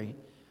glory?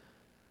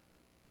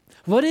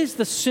 What is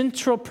the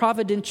central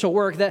providential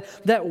work,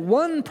 that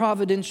one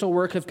providential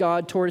work of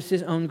God towards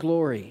his own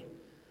glory?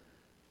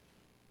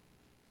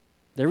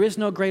 There is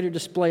no greater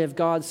display of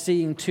God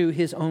seeing to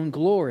his own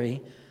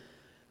glory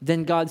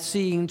than God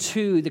seeing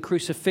to the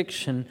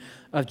crucifixion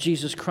of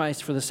Jesus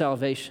Christ for the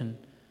salvation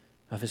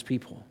of his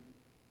people.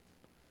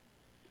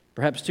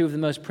 Perhaps two of the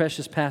most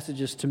precious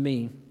passages to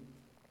me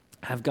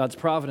have God's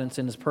providence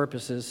and his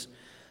purposes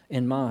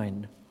in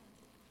mind.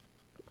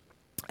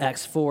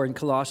 Acts 4 and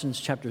Colossians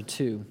chapter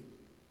 2.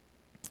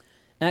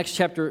 Acts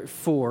chapter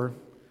 4,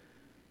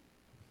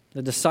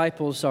 the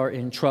disciples are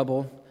in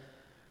trouble.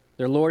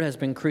 Their Lord has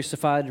been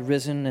crucified,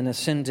 risen, and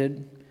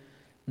ascended.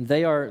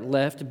 They are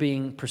left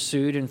being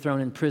pursued and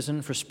thrown in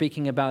prison for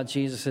speaking about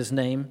Jesus'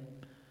 name.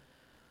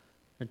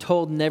 They're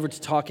told never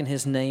to talk in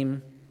his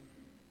name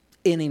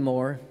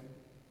anymore.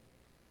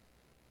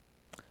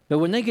 But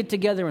when they get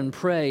together and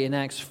pray in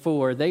Acts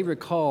 4, they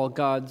recall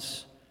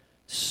God's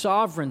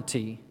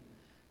sovereignty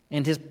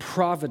and his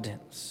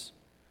providence.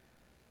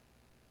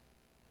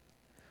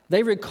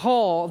 They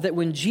recall that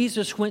when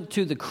Jesus went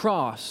to the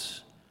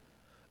cross,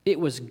 it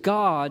was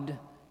God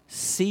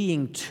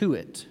seeing to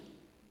it.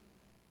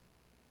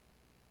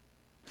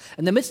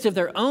 In the midst of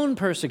their own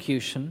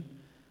persecution,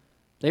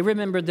 they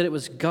remembered that it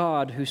was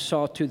God who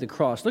saw to the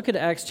cross. Look at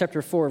Acts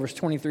chapter 4, verse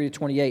 23 to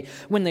 28.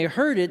 When they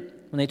heard it,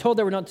 when they told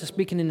they were not to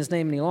speak in his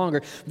name any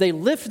longer, they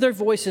lifted their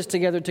voices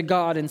together to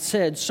God and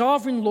said,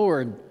 Sovereign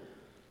Lord,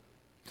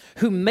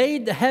 who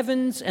made the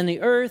heavens and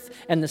the earth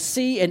and the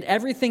sea and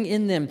everything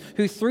in them,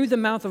 who through the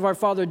mouth of our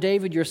father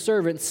David, your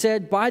servant,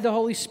 said by the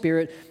Holy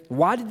Spirit,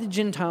 why did the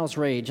Gentiles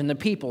rage and the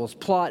peoples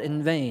plot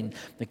in vain?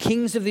 The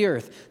kings of the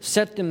earth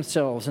set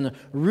themselves, and the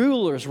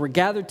rulers were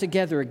gathered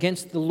together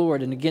against the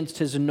Lord and against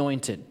his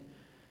anointed.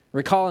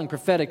 Recalling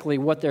prophetically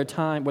what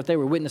they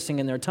were witnessing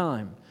in their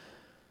time.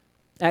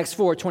 Acts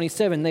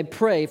 4:27, they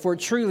pray, for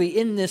truly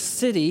in this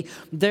city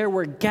there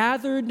were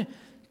gathered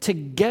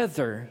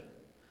together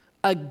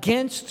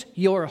against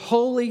your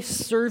holy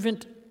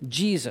servant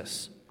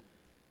Jesus,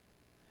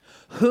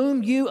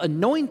 whom you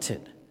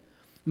anointed,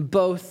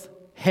 both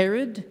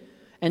Herod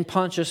and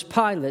Pontius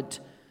Pilate,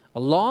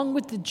 along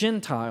with the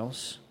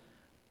Gentiles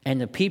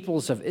and the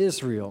peoples of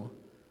Israel,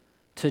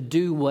 to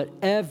do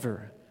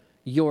whatever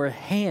your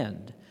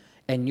hand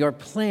and your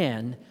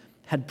plan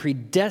had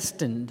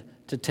predestined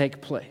to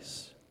take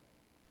place.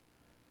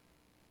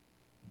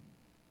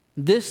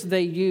 This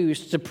they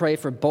used to pray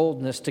for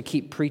boldness to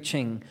keep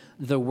preaching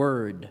the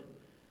word.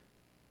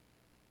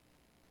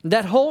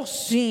 That whole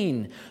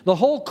scene, the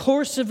whole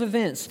course of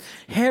events,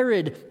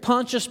 Herod,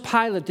 Pontius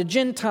Pilate, the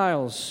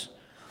Gentiles,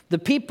 The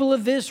people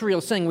of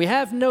Israel saying, we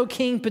have no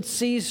king but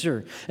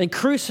Caesar, and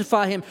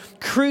crucify him,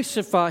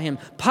 crucify him.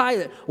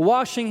 Pilate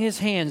washing his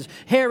hands,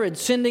 Herod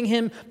sending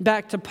him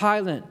back to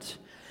Pilate.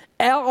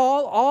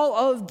 All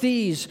of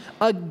these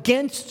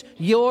against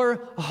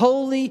your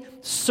holy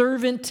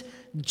servant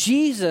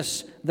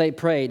Jesus, they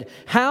prayed.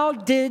 How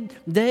did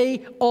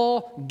they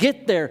all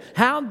get there?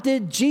 How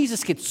did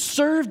Jesus get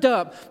served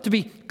up to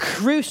be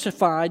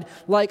crucified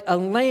like a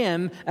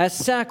lamb as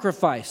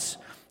sacrifice?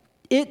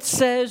 It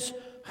says,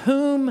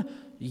 whom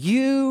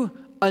you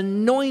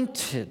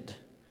anointed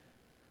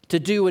to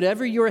do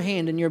whatever your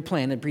hand and your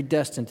plan had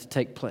predestined to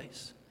take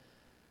place.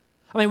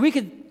 I mean, we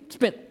could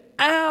spend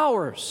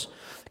hours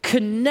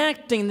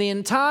connecting the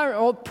entire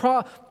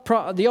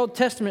the Old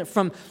Testament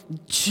from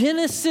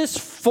Genesis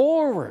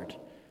forward,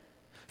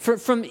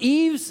 from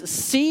Eve's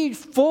seed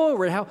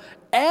forward, how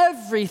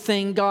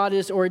everything God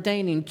is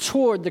ordaining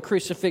toward the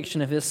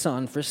crucifixion of his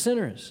Son for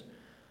sinners.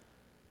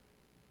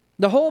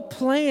 The whole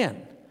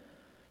plan,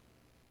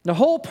 the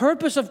whole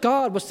purpose of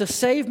God was to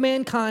save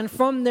mankind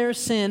from their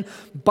sin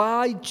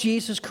by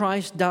Jesus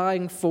Christ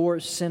dying for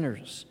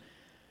sinners.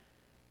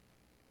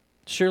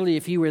 Surely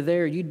if you were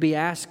there, you'd be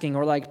asking,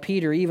 or like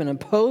Peter, even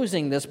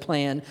opposing this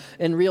plan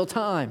in real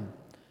time.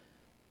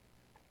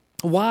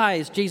 Why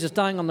is Jesus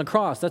dying on the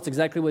cross? That's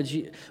exactly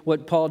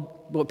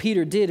what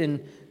Peter did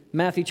in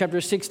Matthew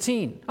chapter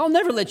 16. I'll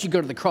never let you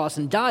go to the cross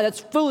and die. That's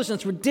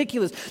foolishness,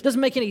 ridiculous.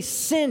 Doesn't make any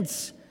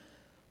sense.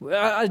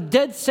 A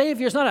dead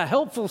Savior is not a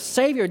helpful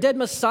Savior. A dead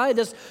Messiah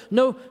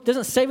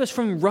doesn't save us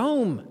from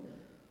Rome.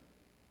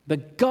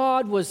 But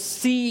God was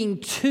seeing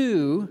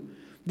to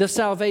the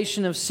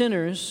salvation of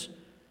sinners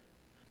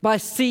by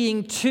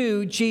seeing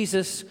to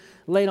Jesus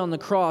laid on the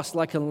cross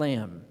like a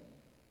lamb,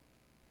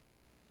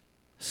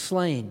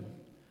 slain,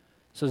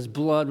 so his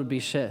blood would be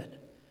shed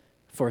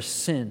for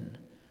sin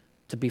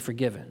to be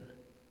forgiven.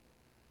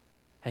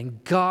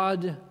 And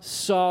God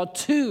saw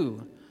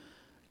to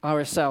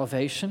our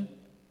salvation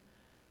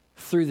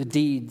through the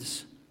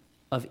deeds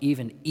of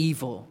even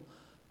evil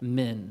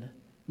men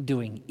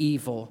doing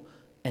evil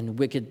and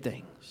wicked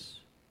things.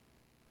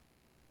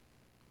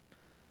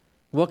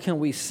 What can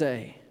we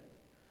say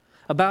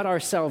about our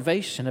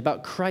salvation,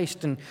 about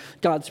Christ and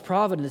God's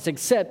providence,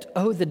 except,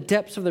 oh, the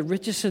depths of the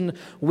riches and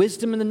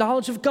wisdom and the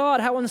knowledge of God.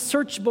 How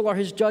unsearchable are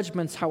his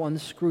judgments, how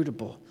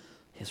inscrutable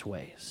his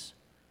ways.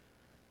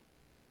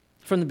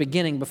 From the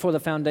beginning, before the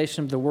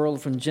foundation of the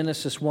world, from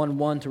Genesis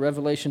 1:1 to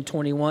Revelation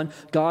 21,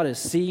 God is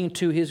seeing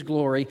to his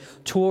glory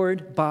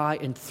toward, by,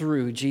 and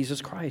through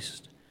Jesus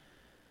Christ.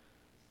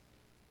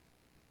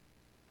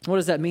 What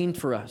does that mean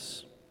for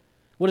us?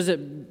 What does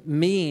it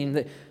mean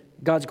that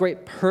God's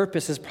great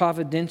purpose is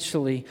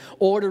providentially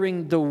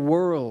ordering the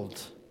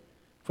world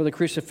for the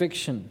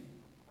crucifixion?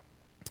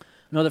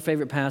 Another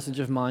favorite passage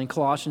of mine,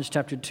 Colossians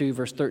chapter 2,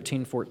 verse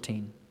 13,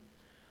 14.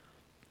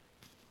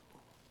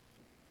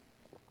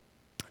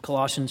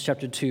 Colossians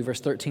chapter 2,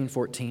 verse 13,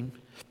 14.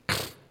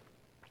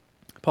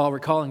 Paul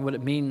recalling what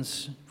it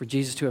means for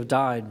Jesus to have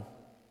died.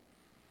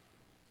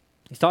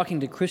 He's talking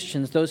to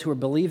Christians, those who are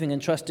believing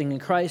and trusting in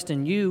Christ,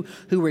 and you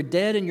who were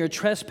dead in your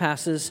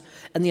trespasses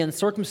and the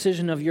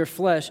uncircumcision of your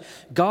flesh,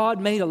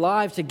 God made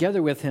alive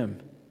together with him.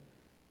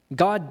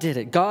 God did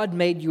it. God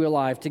made you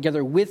alive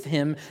together with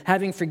him,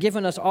 having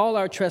forgiven us all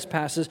our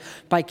trespasses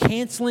by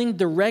canceling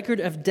the record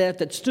of debt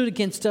that stood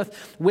against us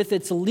with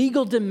its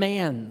legal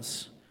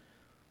demands.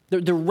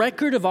 The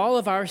record of all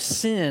of our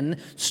sin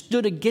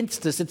stood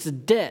against us. It's a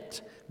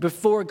debt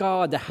before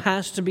God that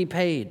has to be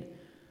paid.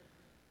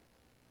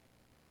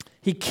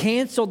 He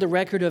canceled the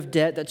record of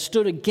debt that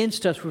stood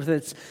against us with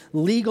its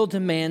legal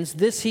demands.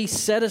 This he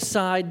set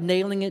aside,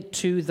 nailing it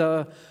to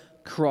the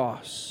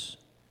cross.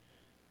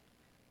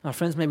 Now,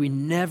 friends, may we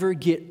never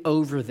get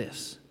over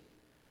this.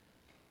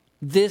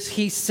 This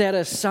he set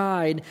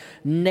aside,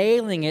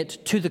 nailing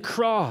it to the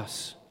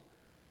cross.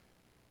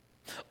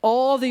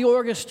 All the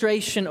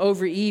orchestration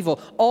over evil,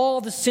 all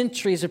the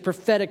centuries of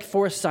prophetic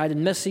foresight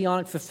and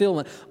messianic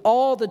fulfillment,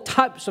 all the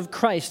types of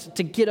Christ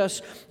to get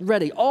us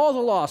ready, all the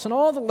loss and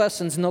all the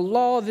lessons in the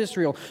law of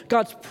Israel,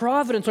 God's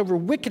providence over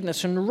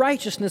wickedness and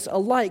righteousness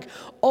alike,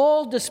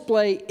 all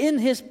display in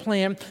his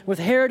plan with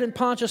Herod and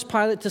Pontius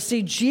Pilate to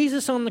see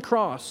Jesus on the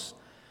cross.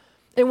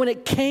 And when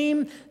it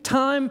came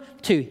time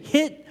to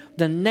hit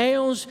the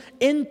nails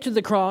into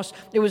the cross,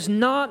 it was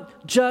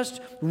not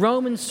just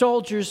Roman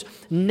soldiers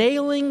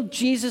nailing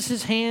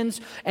Jesus'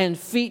 hands and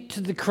feet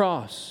to the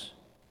cross.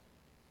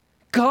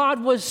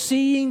 God was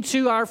seeing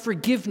to our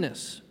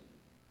forgiveness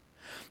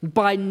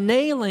by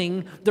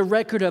nailing the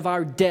record of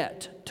our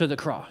debt to the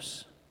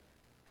cross.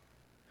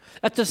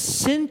 At the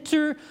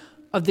center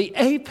of the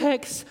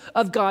apex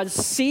of God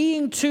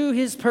seeing to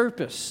his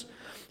purpose,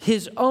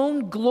 his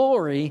own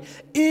glory,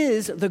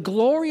 is the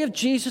glory of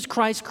Jesus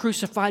Christ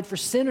crucified for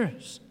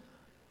sinners.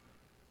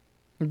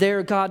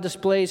 There God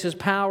displays his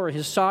power,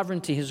 his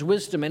sovereignty, his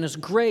wisdom, and his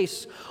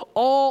grace,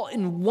 all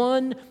in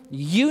one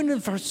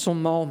universal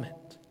moment.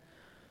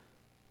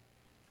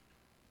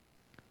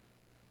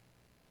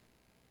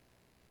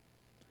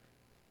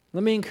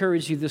 Let me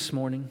encourage you this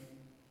morning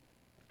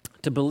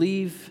to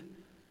believe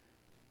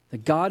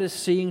that God is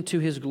seeing to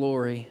his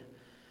glory,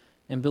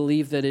 and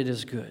believe that it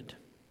is good.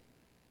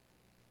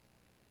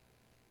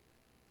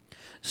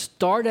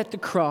 Start at the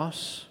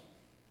cross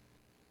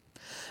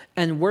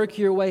and work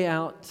your way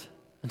out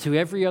into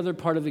every other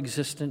part of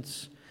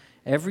existence,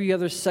 every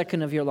other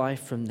second of your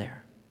life from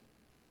there.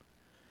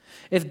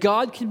 If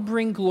God can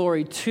bring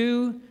glory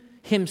to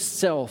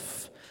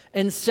himself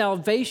and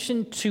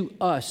salvation to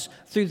us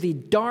through the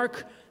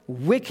dark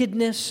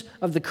wickedness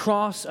of the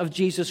cross of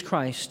Jesus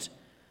Christ,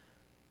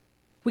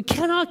 we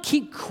cannot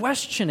keep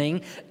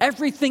questioning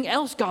everything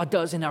else God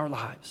does in our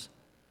lives.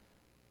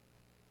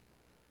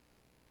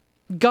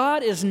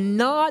 God is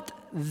not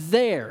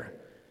there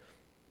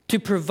to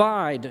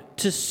provide,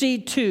 to see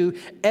to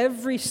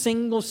every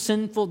single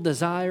sinful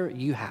desire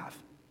you have.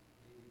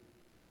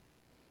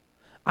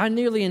 I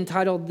nearly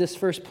entitled this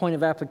first point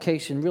of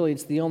application, really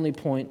it's the only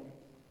point,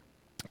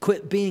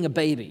 quit being a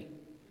baby.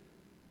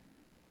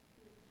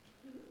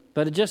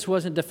 But it just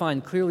wasn't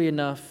defined clearly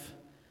enough.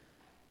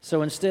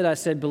 So instead I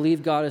said,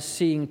 believe God is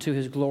seeing to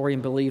his glory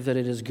and believe that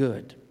it is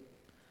good.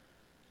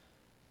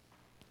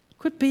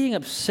 Quit being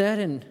upset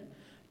and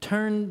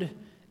turned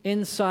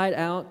inside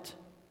out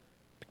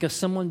because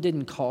someone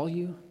didn't call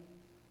you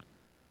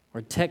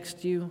or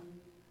text you,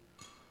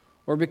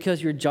 or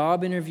because your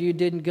job interview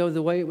didn't go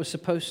the way it was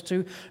supposed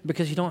to,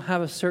 because you don't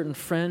have a certain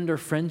friend or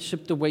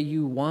friendship the way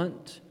you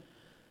want.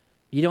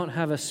 You don't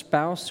have a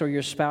spouse, or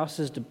your spouse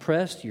is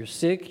depressed, you're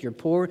sick, you're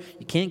poor,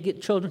 you can't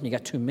get children, you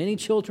got too many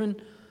children.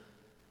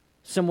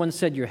 Someone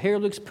said your hair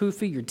looks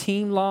poofy, your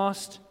team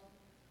lost.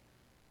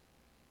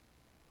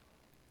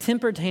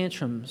 Temper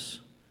tantrums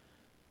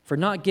for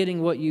not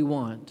getting what you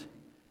want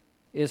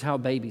is how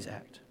babies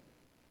act.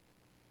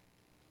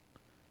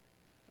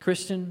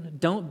 Christian,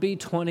 don't be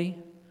 20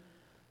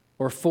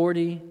 or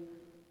 40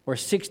 or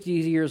 60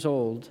 years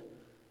old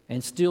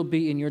and still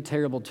be in your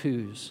terrible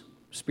twos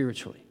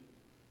spiritually.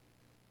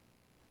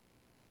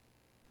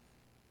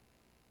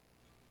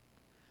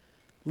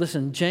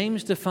 Listen,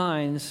 James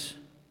defines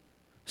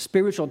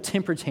spiritual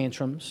temper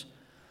tantrums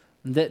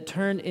that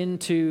turn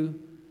into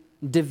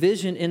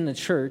division in the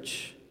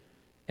church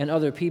and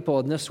other people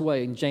in this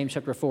way in James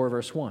chapter 4,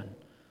 verse 1.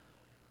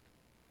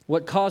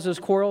 What causes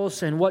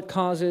quarrels and what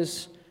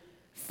causes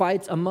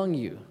fights among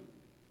you?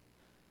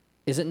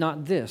 Is it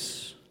not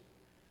this,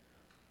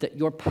 that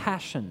your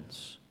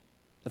passions,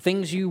 the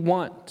things you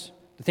want,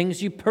 the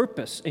things you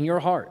purpose in your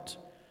heart,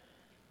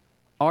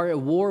 are at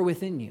war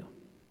within you?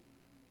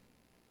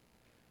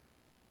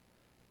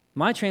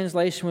 My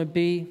translation would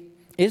be,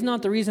 is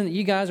not the reason that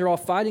you guys are all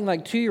fighting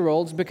like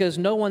 2-year-olds because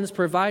no one's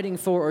providing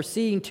for or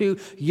seeing to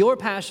your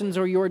passions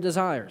or your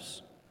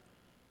desires?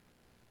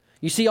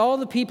 You see all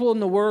the people in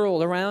the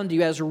world around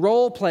you as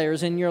role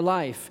players in your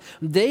life.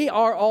 They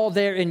are all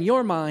there in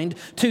your mind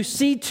to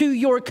see to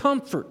your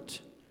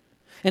comfort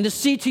and to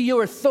see to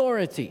your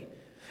authority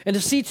and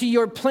to see to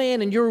your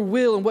plan and your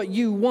will and what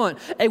you want.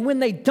 And when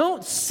they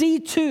don't see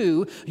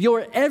to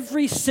your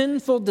every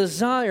sinful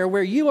desire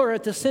where you are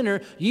at the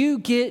center, you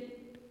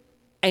get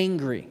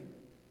angry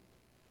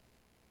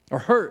or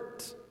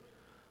hurt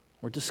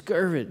or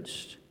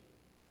discouraged.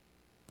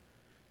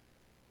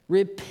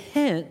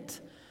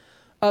 Repent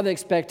of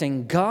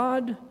expecting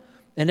God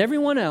and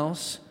everyone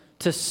else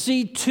to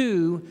see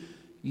to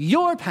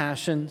your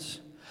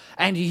passions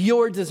and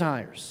your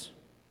desires.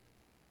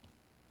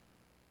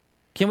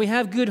 Can we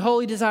have good,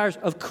 holy desires?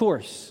 Of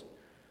course.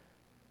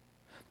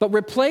 But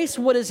replace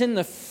what is in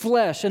the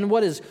flesh and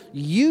what is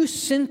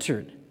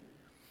you-centered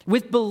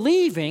with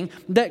believing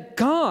that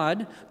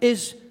God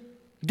is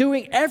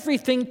doing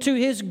everything to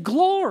his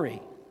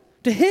glory,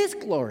 to his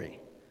glory.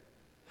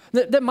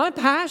 That my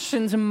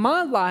passions in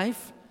my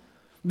life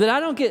that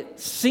I don't get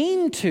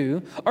seen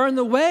to are in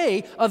the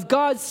way of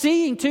God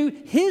seeing to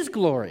his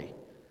glory.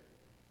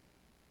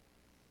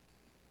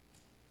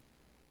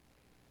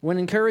 When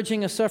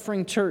encouraging a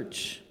suffering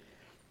church,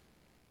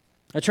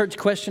 a church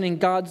questioning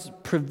God's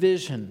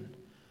provision,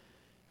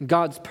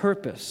 God's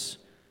purpose,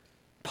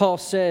 Paul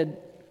said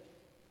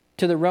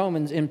to the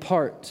Romans in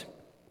part,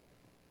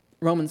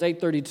 Romans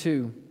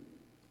 8:32,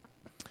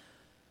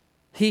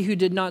 he who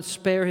did not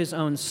spare his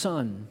own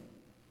son,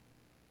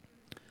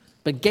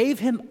 but gave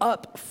him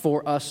up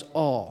for us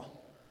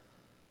all.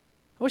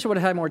 I wish I would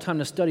have had more time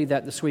to study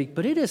that this week,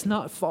 but it is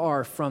not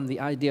far from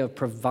the idea of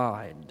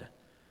provide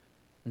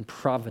and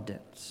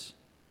providence.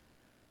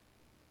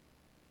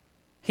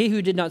 He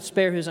who did not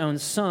spare his own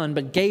son,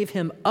 but gave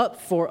him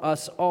up for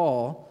us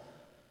all,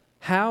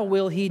 how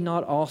will he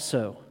not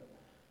also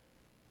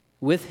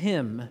with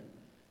him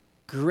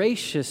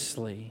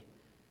graciously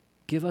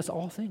give us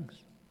all things?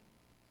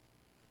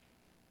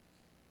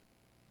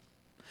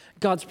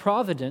 God's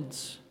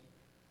providence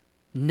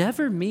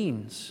never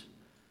means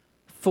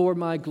for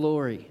my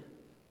glory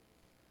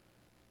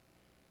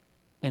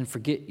and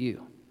forget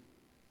you.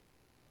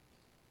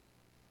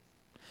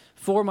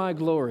 For my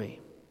glory.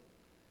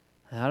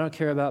 I don't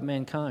care about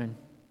mankind.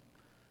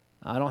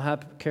 I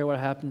don't care what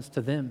happens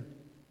to them.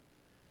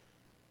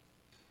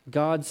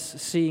 God's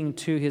seeing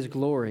to his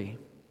glory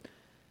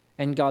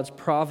and God's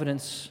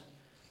providence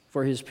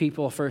for his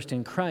people first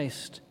in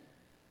Christ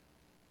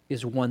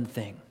is one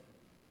thing.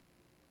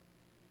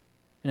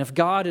 And if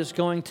God is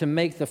going to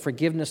make the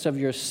forgiveness of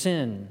your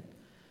sin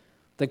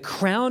the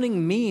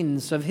crowning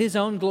means of his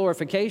own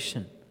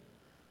glorification,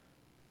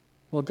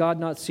 will God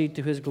not see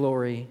to his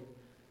glory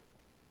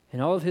in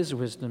all of his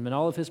wisdom and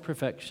all of his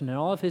perfection and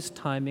all of his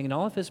timing and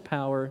all of his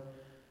power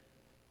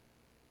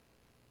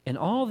and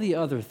all the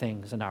other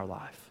things in our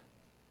life?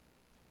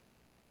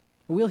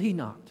 Will he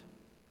not?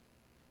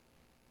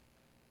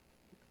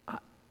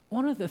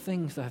 One of the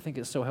things that I think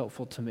is so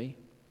helpful to me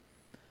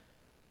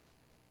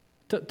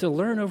to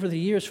learn over the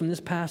years from this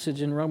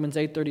passage in Romans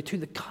 8:32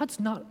 that God's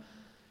not,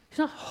 he's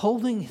not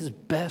holding his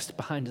best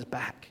behind his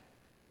back.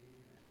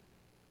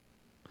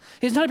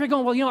 He's not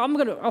going,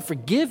 well, I'll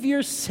forgive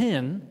your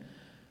sin,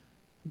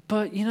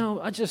 but,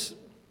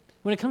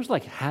 when it comes to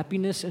like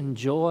happiness and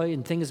joy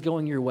and things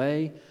going your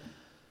way,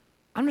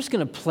 I'm just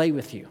going to play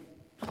with you.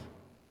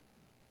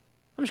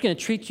 I'm just going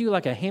to treat you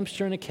like a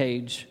hamster in a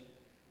cage,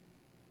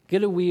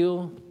 get a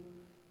wheel,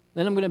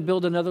 then I'm going to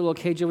build another little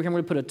cage over here. I'm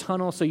going to put a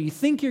tunnel so you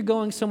think you're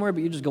going somewhere,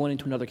 but you're just going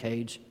into another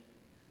cage.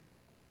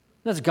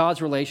 That's God's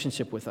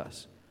relationship with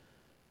us.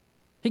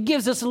 He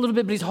gives us a little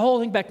bit, but he's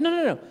holding back.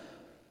 No.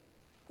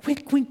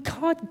 When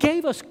God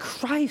gave us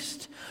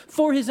Christ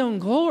for his own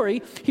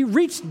glory, he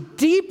reached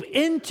deep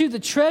into the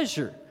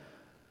treasure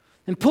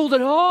and pulled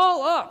it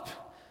all up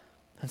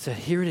and said,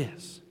 here it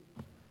is.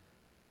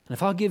 And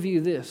if I'll give you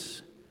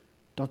this,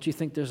 don't you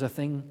think there's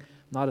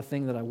not a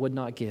thing that I would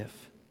not give?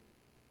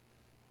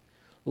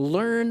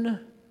 Learn,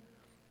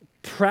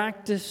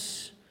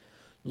 practice,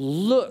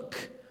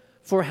 look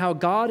for how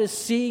God is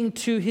seeing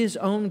to his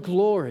own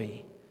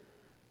glory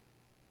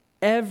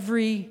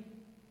every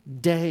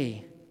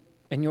day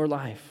in your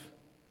life.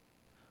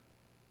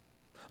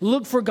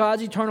 Look for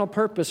God's eternal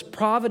purpose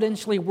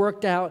providentially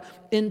worked out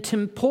in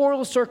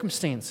temporal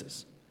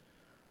circumstances.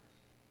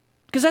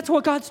 Because that's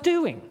what God's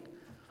doing.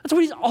 That's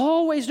what he's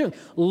always doing.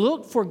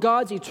 Look for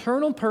God's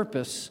eternal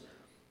purpose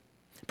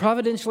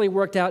providentially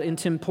worked out in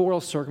temporal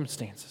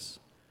circumstances.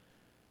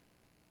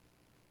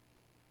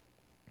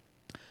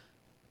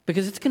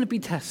 Because it's going to be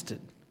tested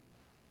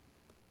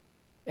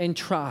and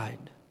tried.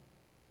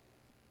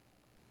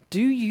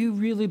 Do you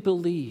really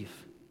believe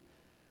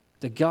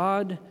that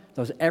God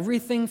does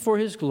everything for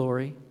his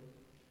glory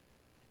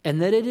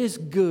and that it is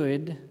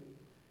good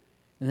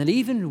and that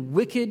even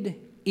wicked,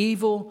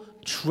 evil,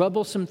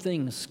 troublesome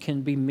things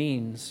can be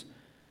means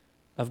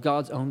of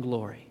God's own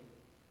glory?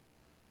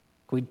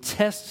 We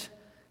test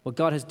what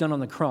God has done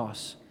on the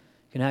cross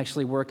can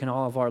actually work in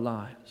all of our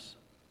lives.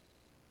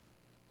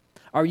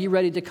 Are you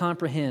ready to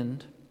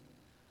comprehend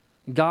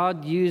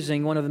God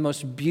using one of the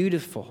most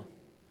beautiful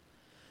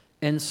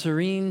and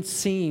serene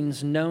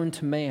scenes known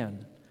to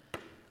man,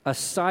 a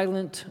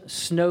silent,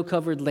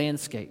 snow-covered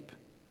landscape,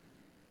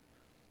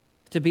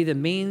 to be the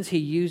means he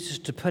uses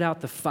to put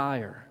out the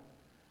fire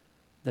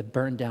that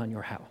burned down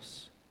your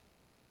house?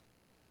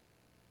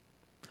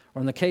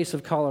 Or in the case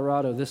of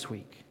Colorado this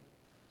week,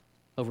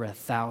 over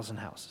 1,000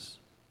 houses.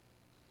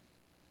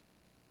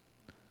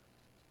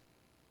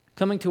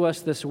 Coming to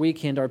us this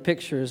weekend are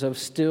pictures of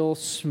still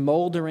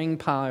smoldering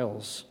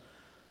piles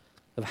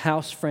of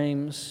house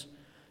frames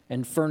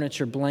and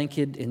furniture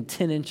blanketed in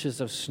 10 inches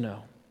of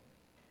snow.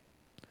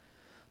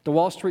 The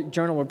Wall Street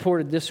Journal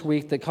reported this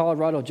week that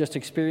Colorado just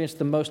experienced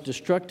the most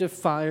destructive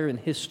fire in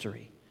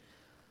history.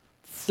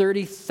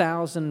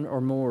 30,000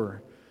 or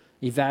more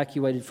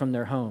evacuated from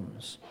their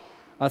homes.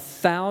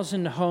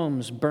 1,000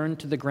 homes burned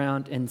to the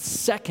ground in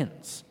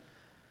seconds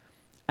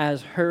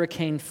as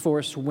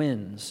hurricane-force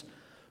winds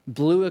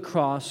blew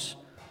across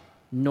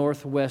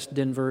northwest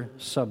Denver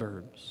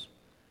suburbs.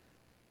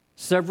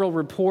 Several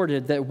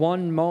reported that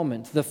one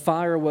moment the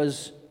fire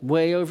was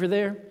way over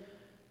there,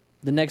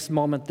 the next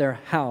moment their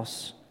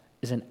house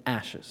is in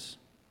ashes.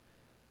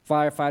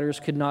 Firefighters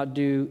could not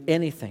do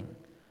anything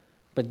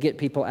but get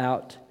people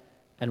out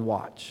and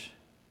watch.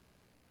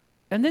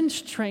 And then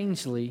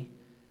strangely,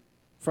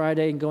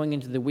 Friday and going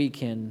into the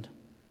weekend,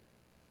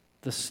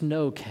 the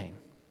snow came.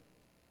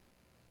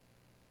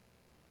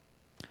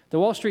 The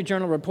Wall Street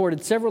Journal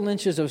reported several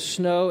inches of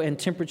snow and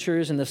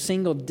temperatures in the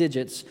single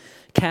digits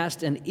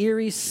cast an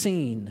eerie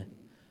scene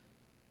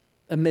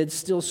amid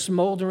still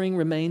smoldering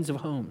remains of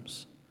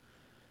homes.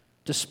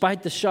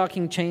 Despite the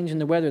shocking change in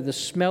the weather, the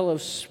smell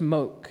of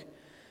smoke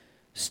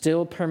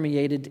still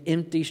permeated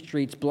empty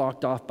streets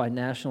blocked off by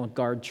National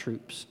Guard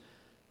troops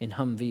in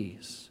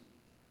Humvees.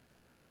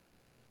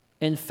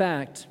 In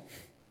fact,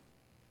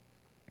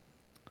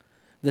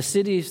 the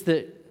cities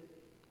that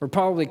were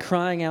probably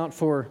crying out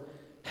for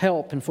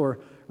help and for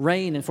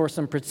rain and for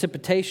some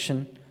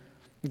precipitation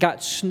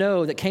got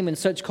snow that came in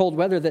such cold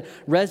weather that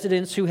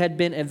residents who had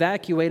been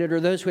evacuated or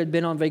those who had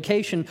been on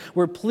vacation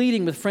were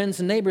pleading with friends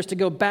and neighbors to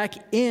go back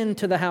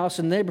into the house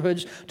and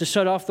neighborhoods to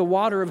shut off the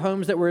water of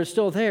homes that were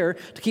still there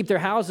to keep their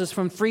houses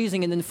from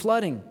freezing and then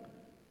flooding.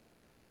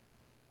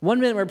 One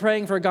minute we're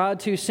praying for God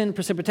to send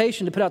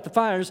precipitation to put out the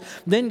fires.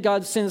 Then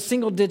God sends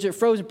single-digit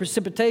frozen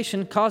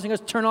precipitation, causing us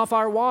to turn off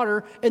our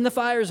water in the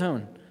fire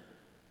zone.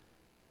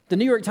 The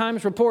New York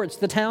Times reports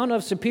the town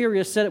of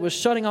Superior said it was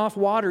shutting off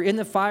water in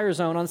the fire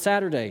zone on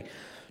Saturday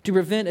to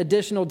prevent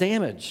additional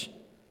damage.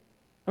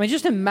 I mean,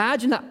 just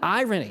imagine the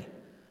irony.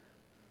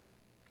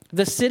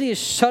 The city is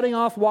shutting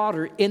off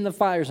water in the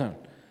fire zone.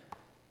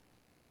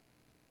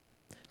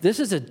 This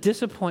is a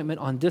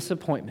disappointment on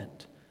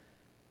disappointment,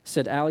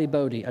 said Allie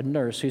Bodie, a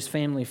nurse whose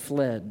family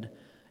fled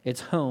its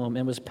home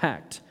and was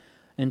packed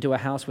into a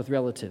house with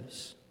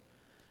relatives.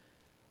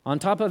 On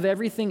top of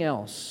everything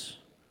else,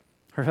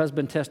 her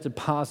husband tested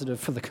positive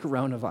for the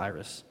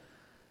coronavirus,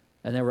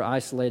 and they were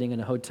isolating in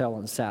a hotel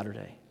on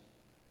Saturday.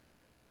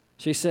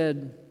 She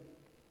said,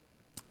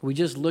 "We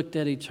just looked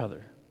at each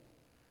other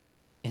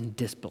in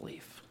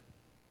disbelief."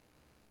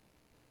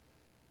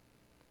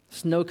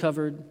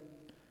 Snow-covered,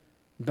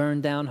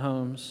 burned down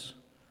homes,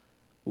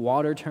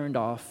 water turned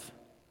off,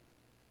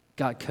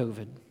 got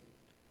COVID.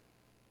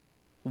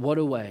 What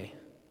a way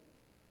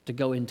to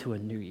go into a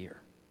new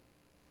year.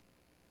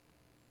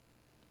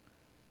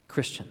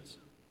 Christians,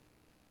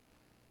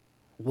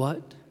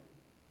 what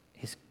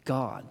is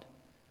God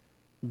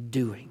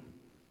doing?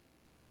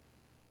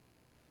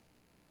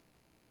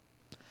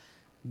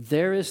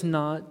 There is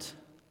not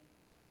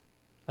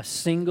a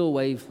single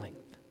wavelength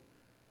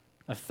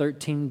of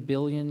 13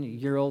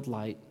 billion-year-old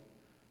light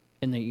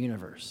in the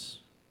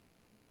universe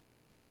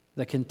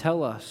that can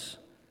tell us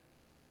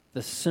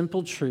the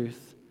simple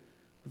truth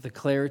with the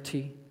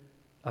clarity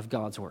of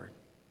God's word.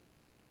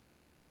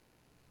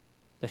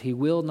 That he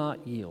will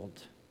not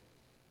yield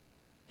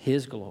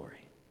his glory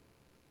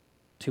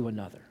to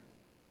another.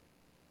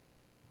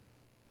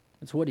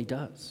 It's what he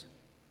does.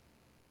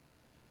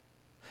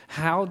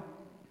 How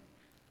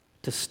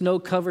to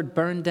snow-covered,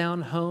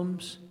 burned-down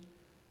homes?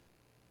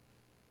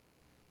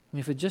 I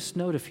mean, if it just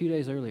snowed a few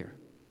days earlier,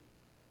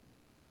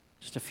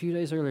 just a few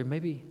days earlier,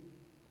 maybe,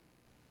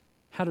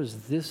 how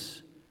does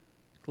this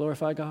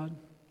glorify God?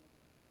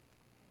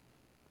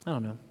 I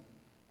don't know.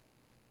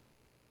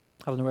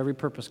 I don't know every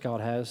purpose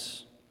God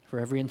has for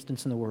every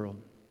instance in the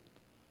world.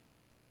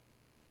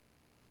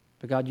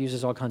 But God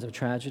uses all kinds of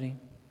tragedy,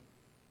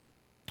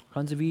 all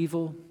kinds of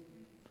evil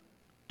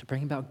to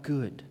bring about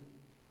good.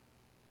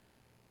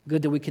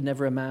 Good that we could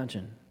never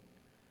imagine.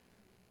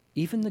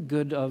 Even the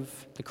good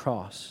of the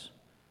cross,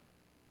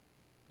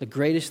 the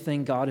greatest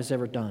thing God has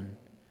ever done,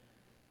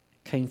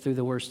 came through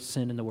the worst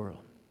sin in the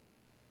world.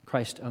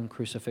 Christ's own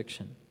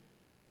crucifixion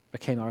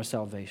became our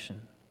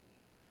salvation.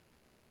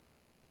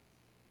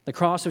 The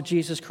cross of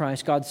Jesus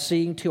Christ, God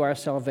seeing to our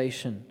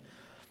salvation,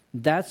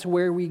 that's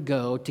where we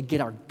go to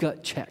get our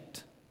gut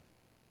checked,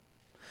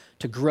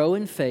 to grow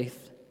in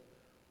faith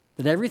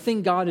that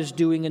everything God is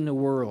doing in the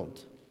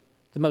world,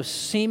 the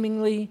most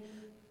seemingly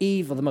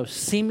evil, the most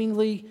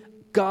seemingly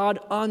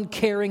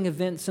God-uncaring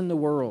events in the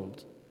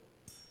world,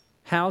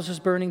 houses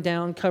burning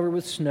down, covered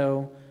with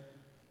snow,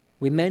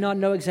 we may not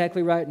know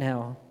exactly right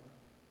now,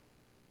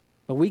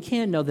 but we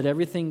can know that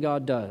everything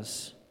God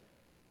does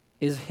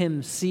is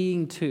him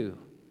seeing to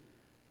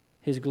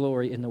his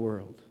glory in the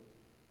world.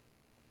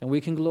 And we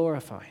can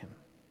glorify him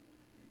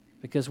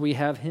because we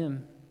have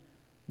him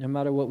no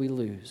matter what we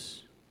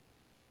lose.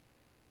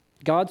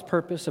 God's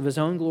purpose of his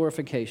own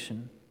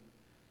glorification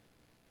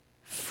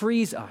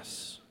frees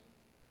us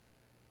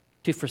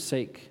to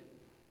forsake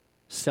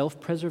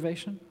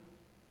self-preservation,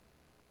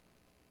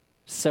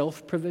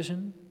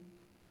 self-provision,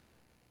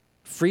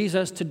 frees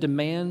us to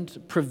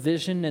demand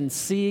provision and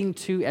seeing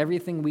to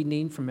everything we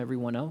need from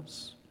everyone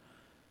else.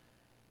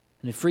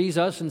 And it frees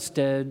us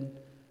instead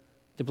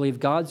to believe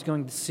God's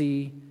going to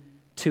see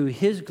to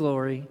his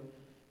glory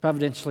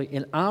providentially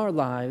in our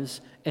lives,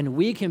 and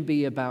we can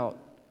be about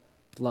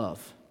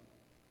love.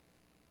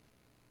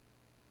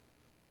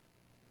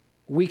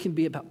 We can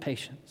be about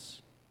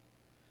patience.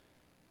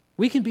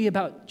 We can be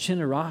about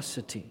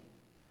generosity.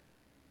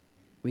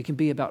 We can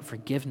be about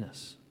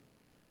forgiveness.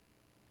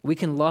 We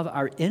can love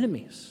our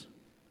enemies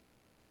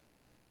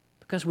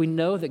because we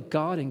know that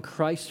God in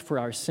Christ for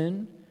our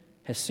sin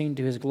has seen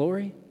to his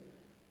glory,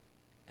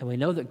 and we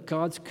know that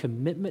God's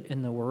commitment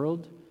in the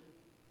world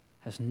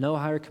has no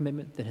higher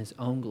commitment than his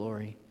own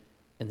glory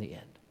in the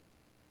end.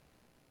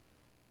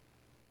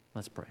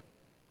 Let's pray.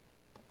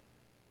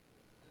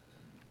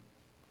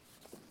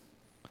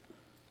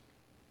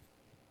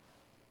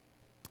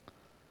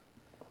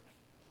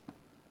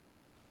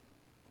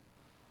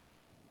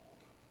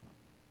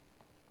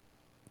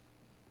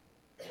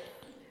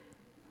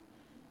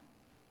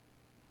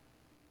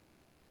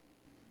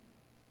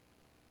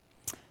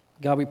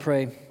 God, we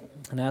pray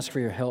and ask for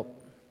your help.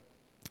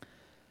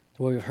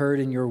 What we've heard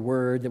in your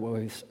word, that what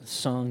we've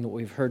sung, that what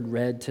we've heard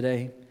read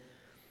today,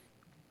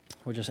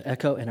 will just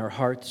echo in our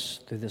hearts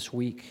through this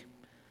week,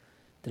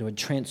 that it would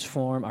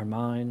transform our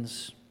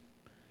minds,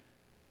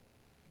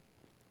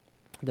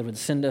 that it would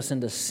send us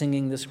into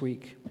singing this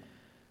week,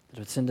 that it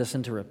would send us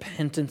into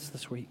repentance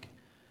this week.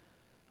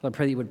 Lord, I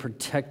pray that you would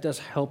protect us,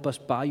 help us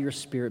by your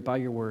Spirit, by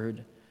your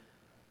word,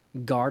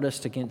 guard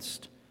us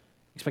against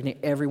expecting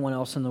everyone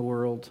else in the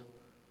world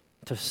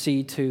to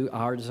see to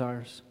our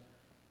desires.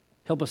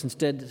 Help us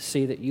instead to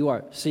see that you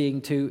are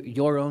seeing to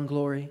your own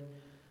glory.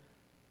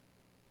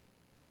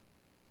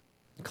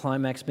 The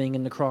climax being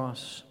in the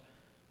cross,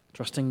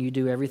 trusting you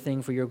do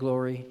everything for your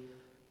glory,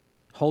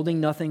 holding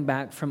nothing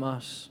back from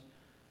us,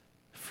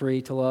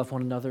 free to love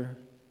one another,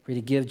 free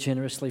to give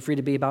generously, free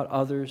to be about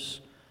others,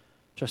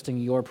 trusting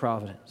your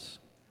providence.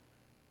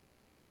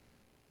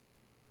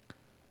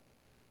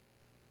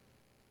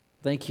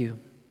 Thank you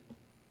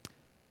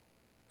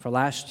for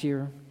last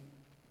year.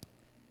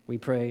 We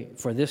pray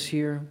for this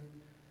year,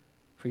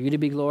 for you to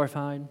be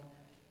glorified,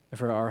 and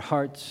for our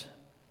hearts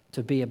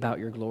to be about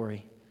your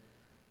glory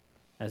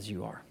as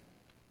you are.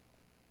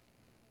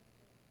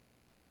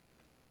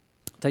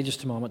 Take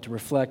just a moment to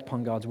reflect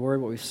upon God's word,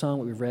 what we've sung,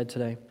 what we've read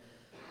today,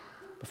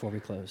 before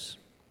we close.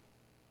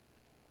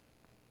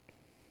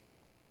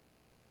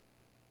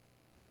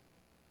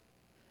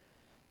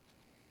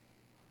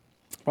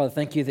 Father,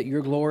 thank you that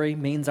your glory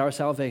means our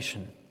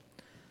salvation.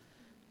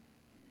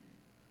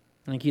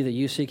 Thank you that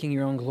you seeking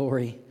your own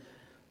glory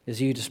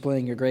is you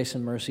displaying your grace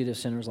and mercy to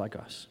sinners like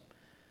us.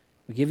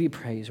 We give you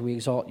praise. We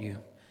exalt you.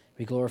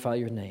 We glorify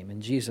your name. In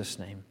Jesus'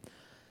 name,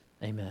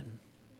 amen.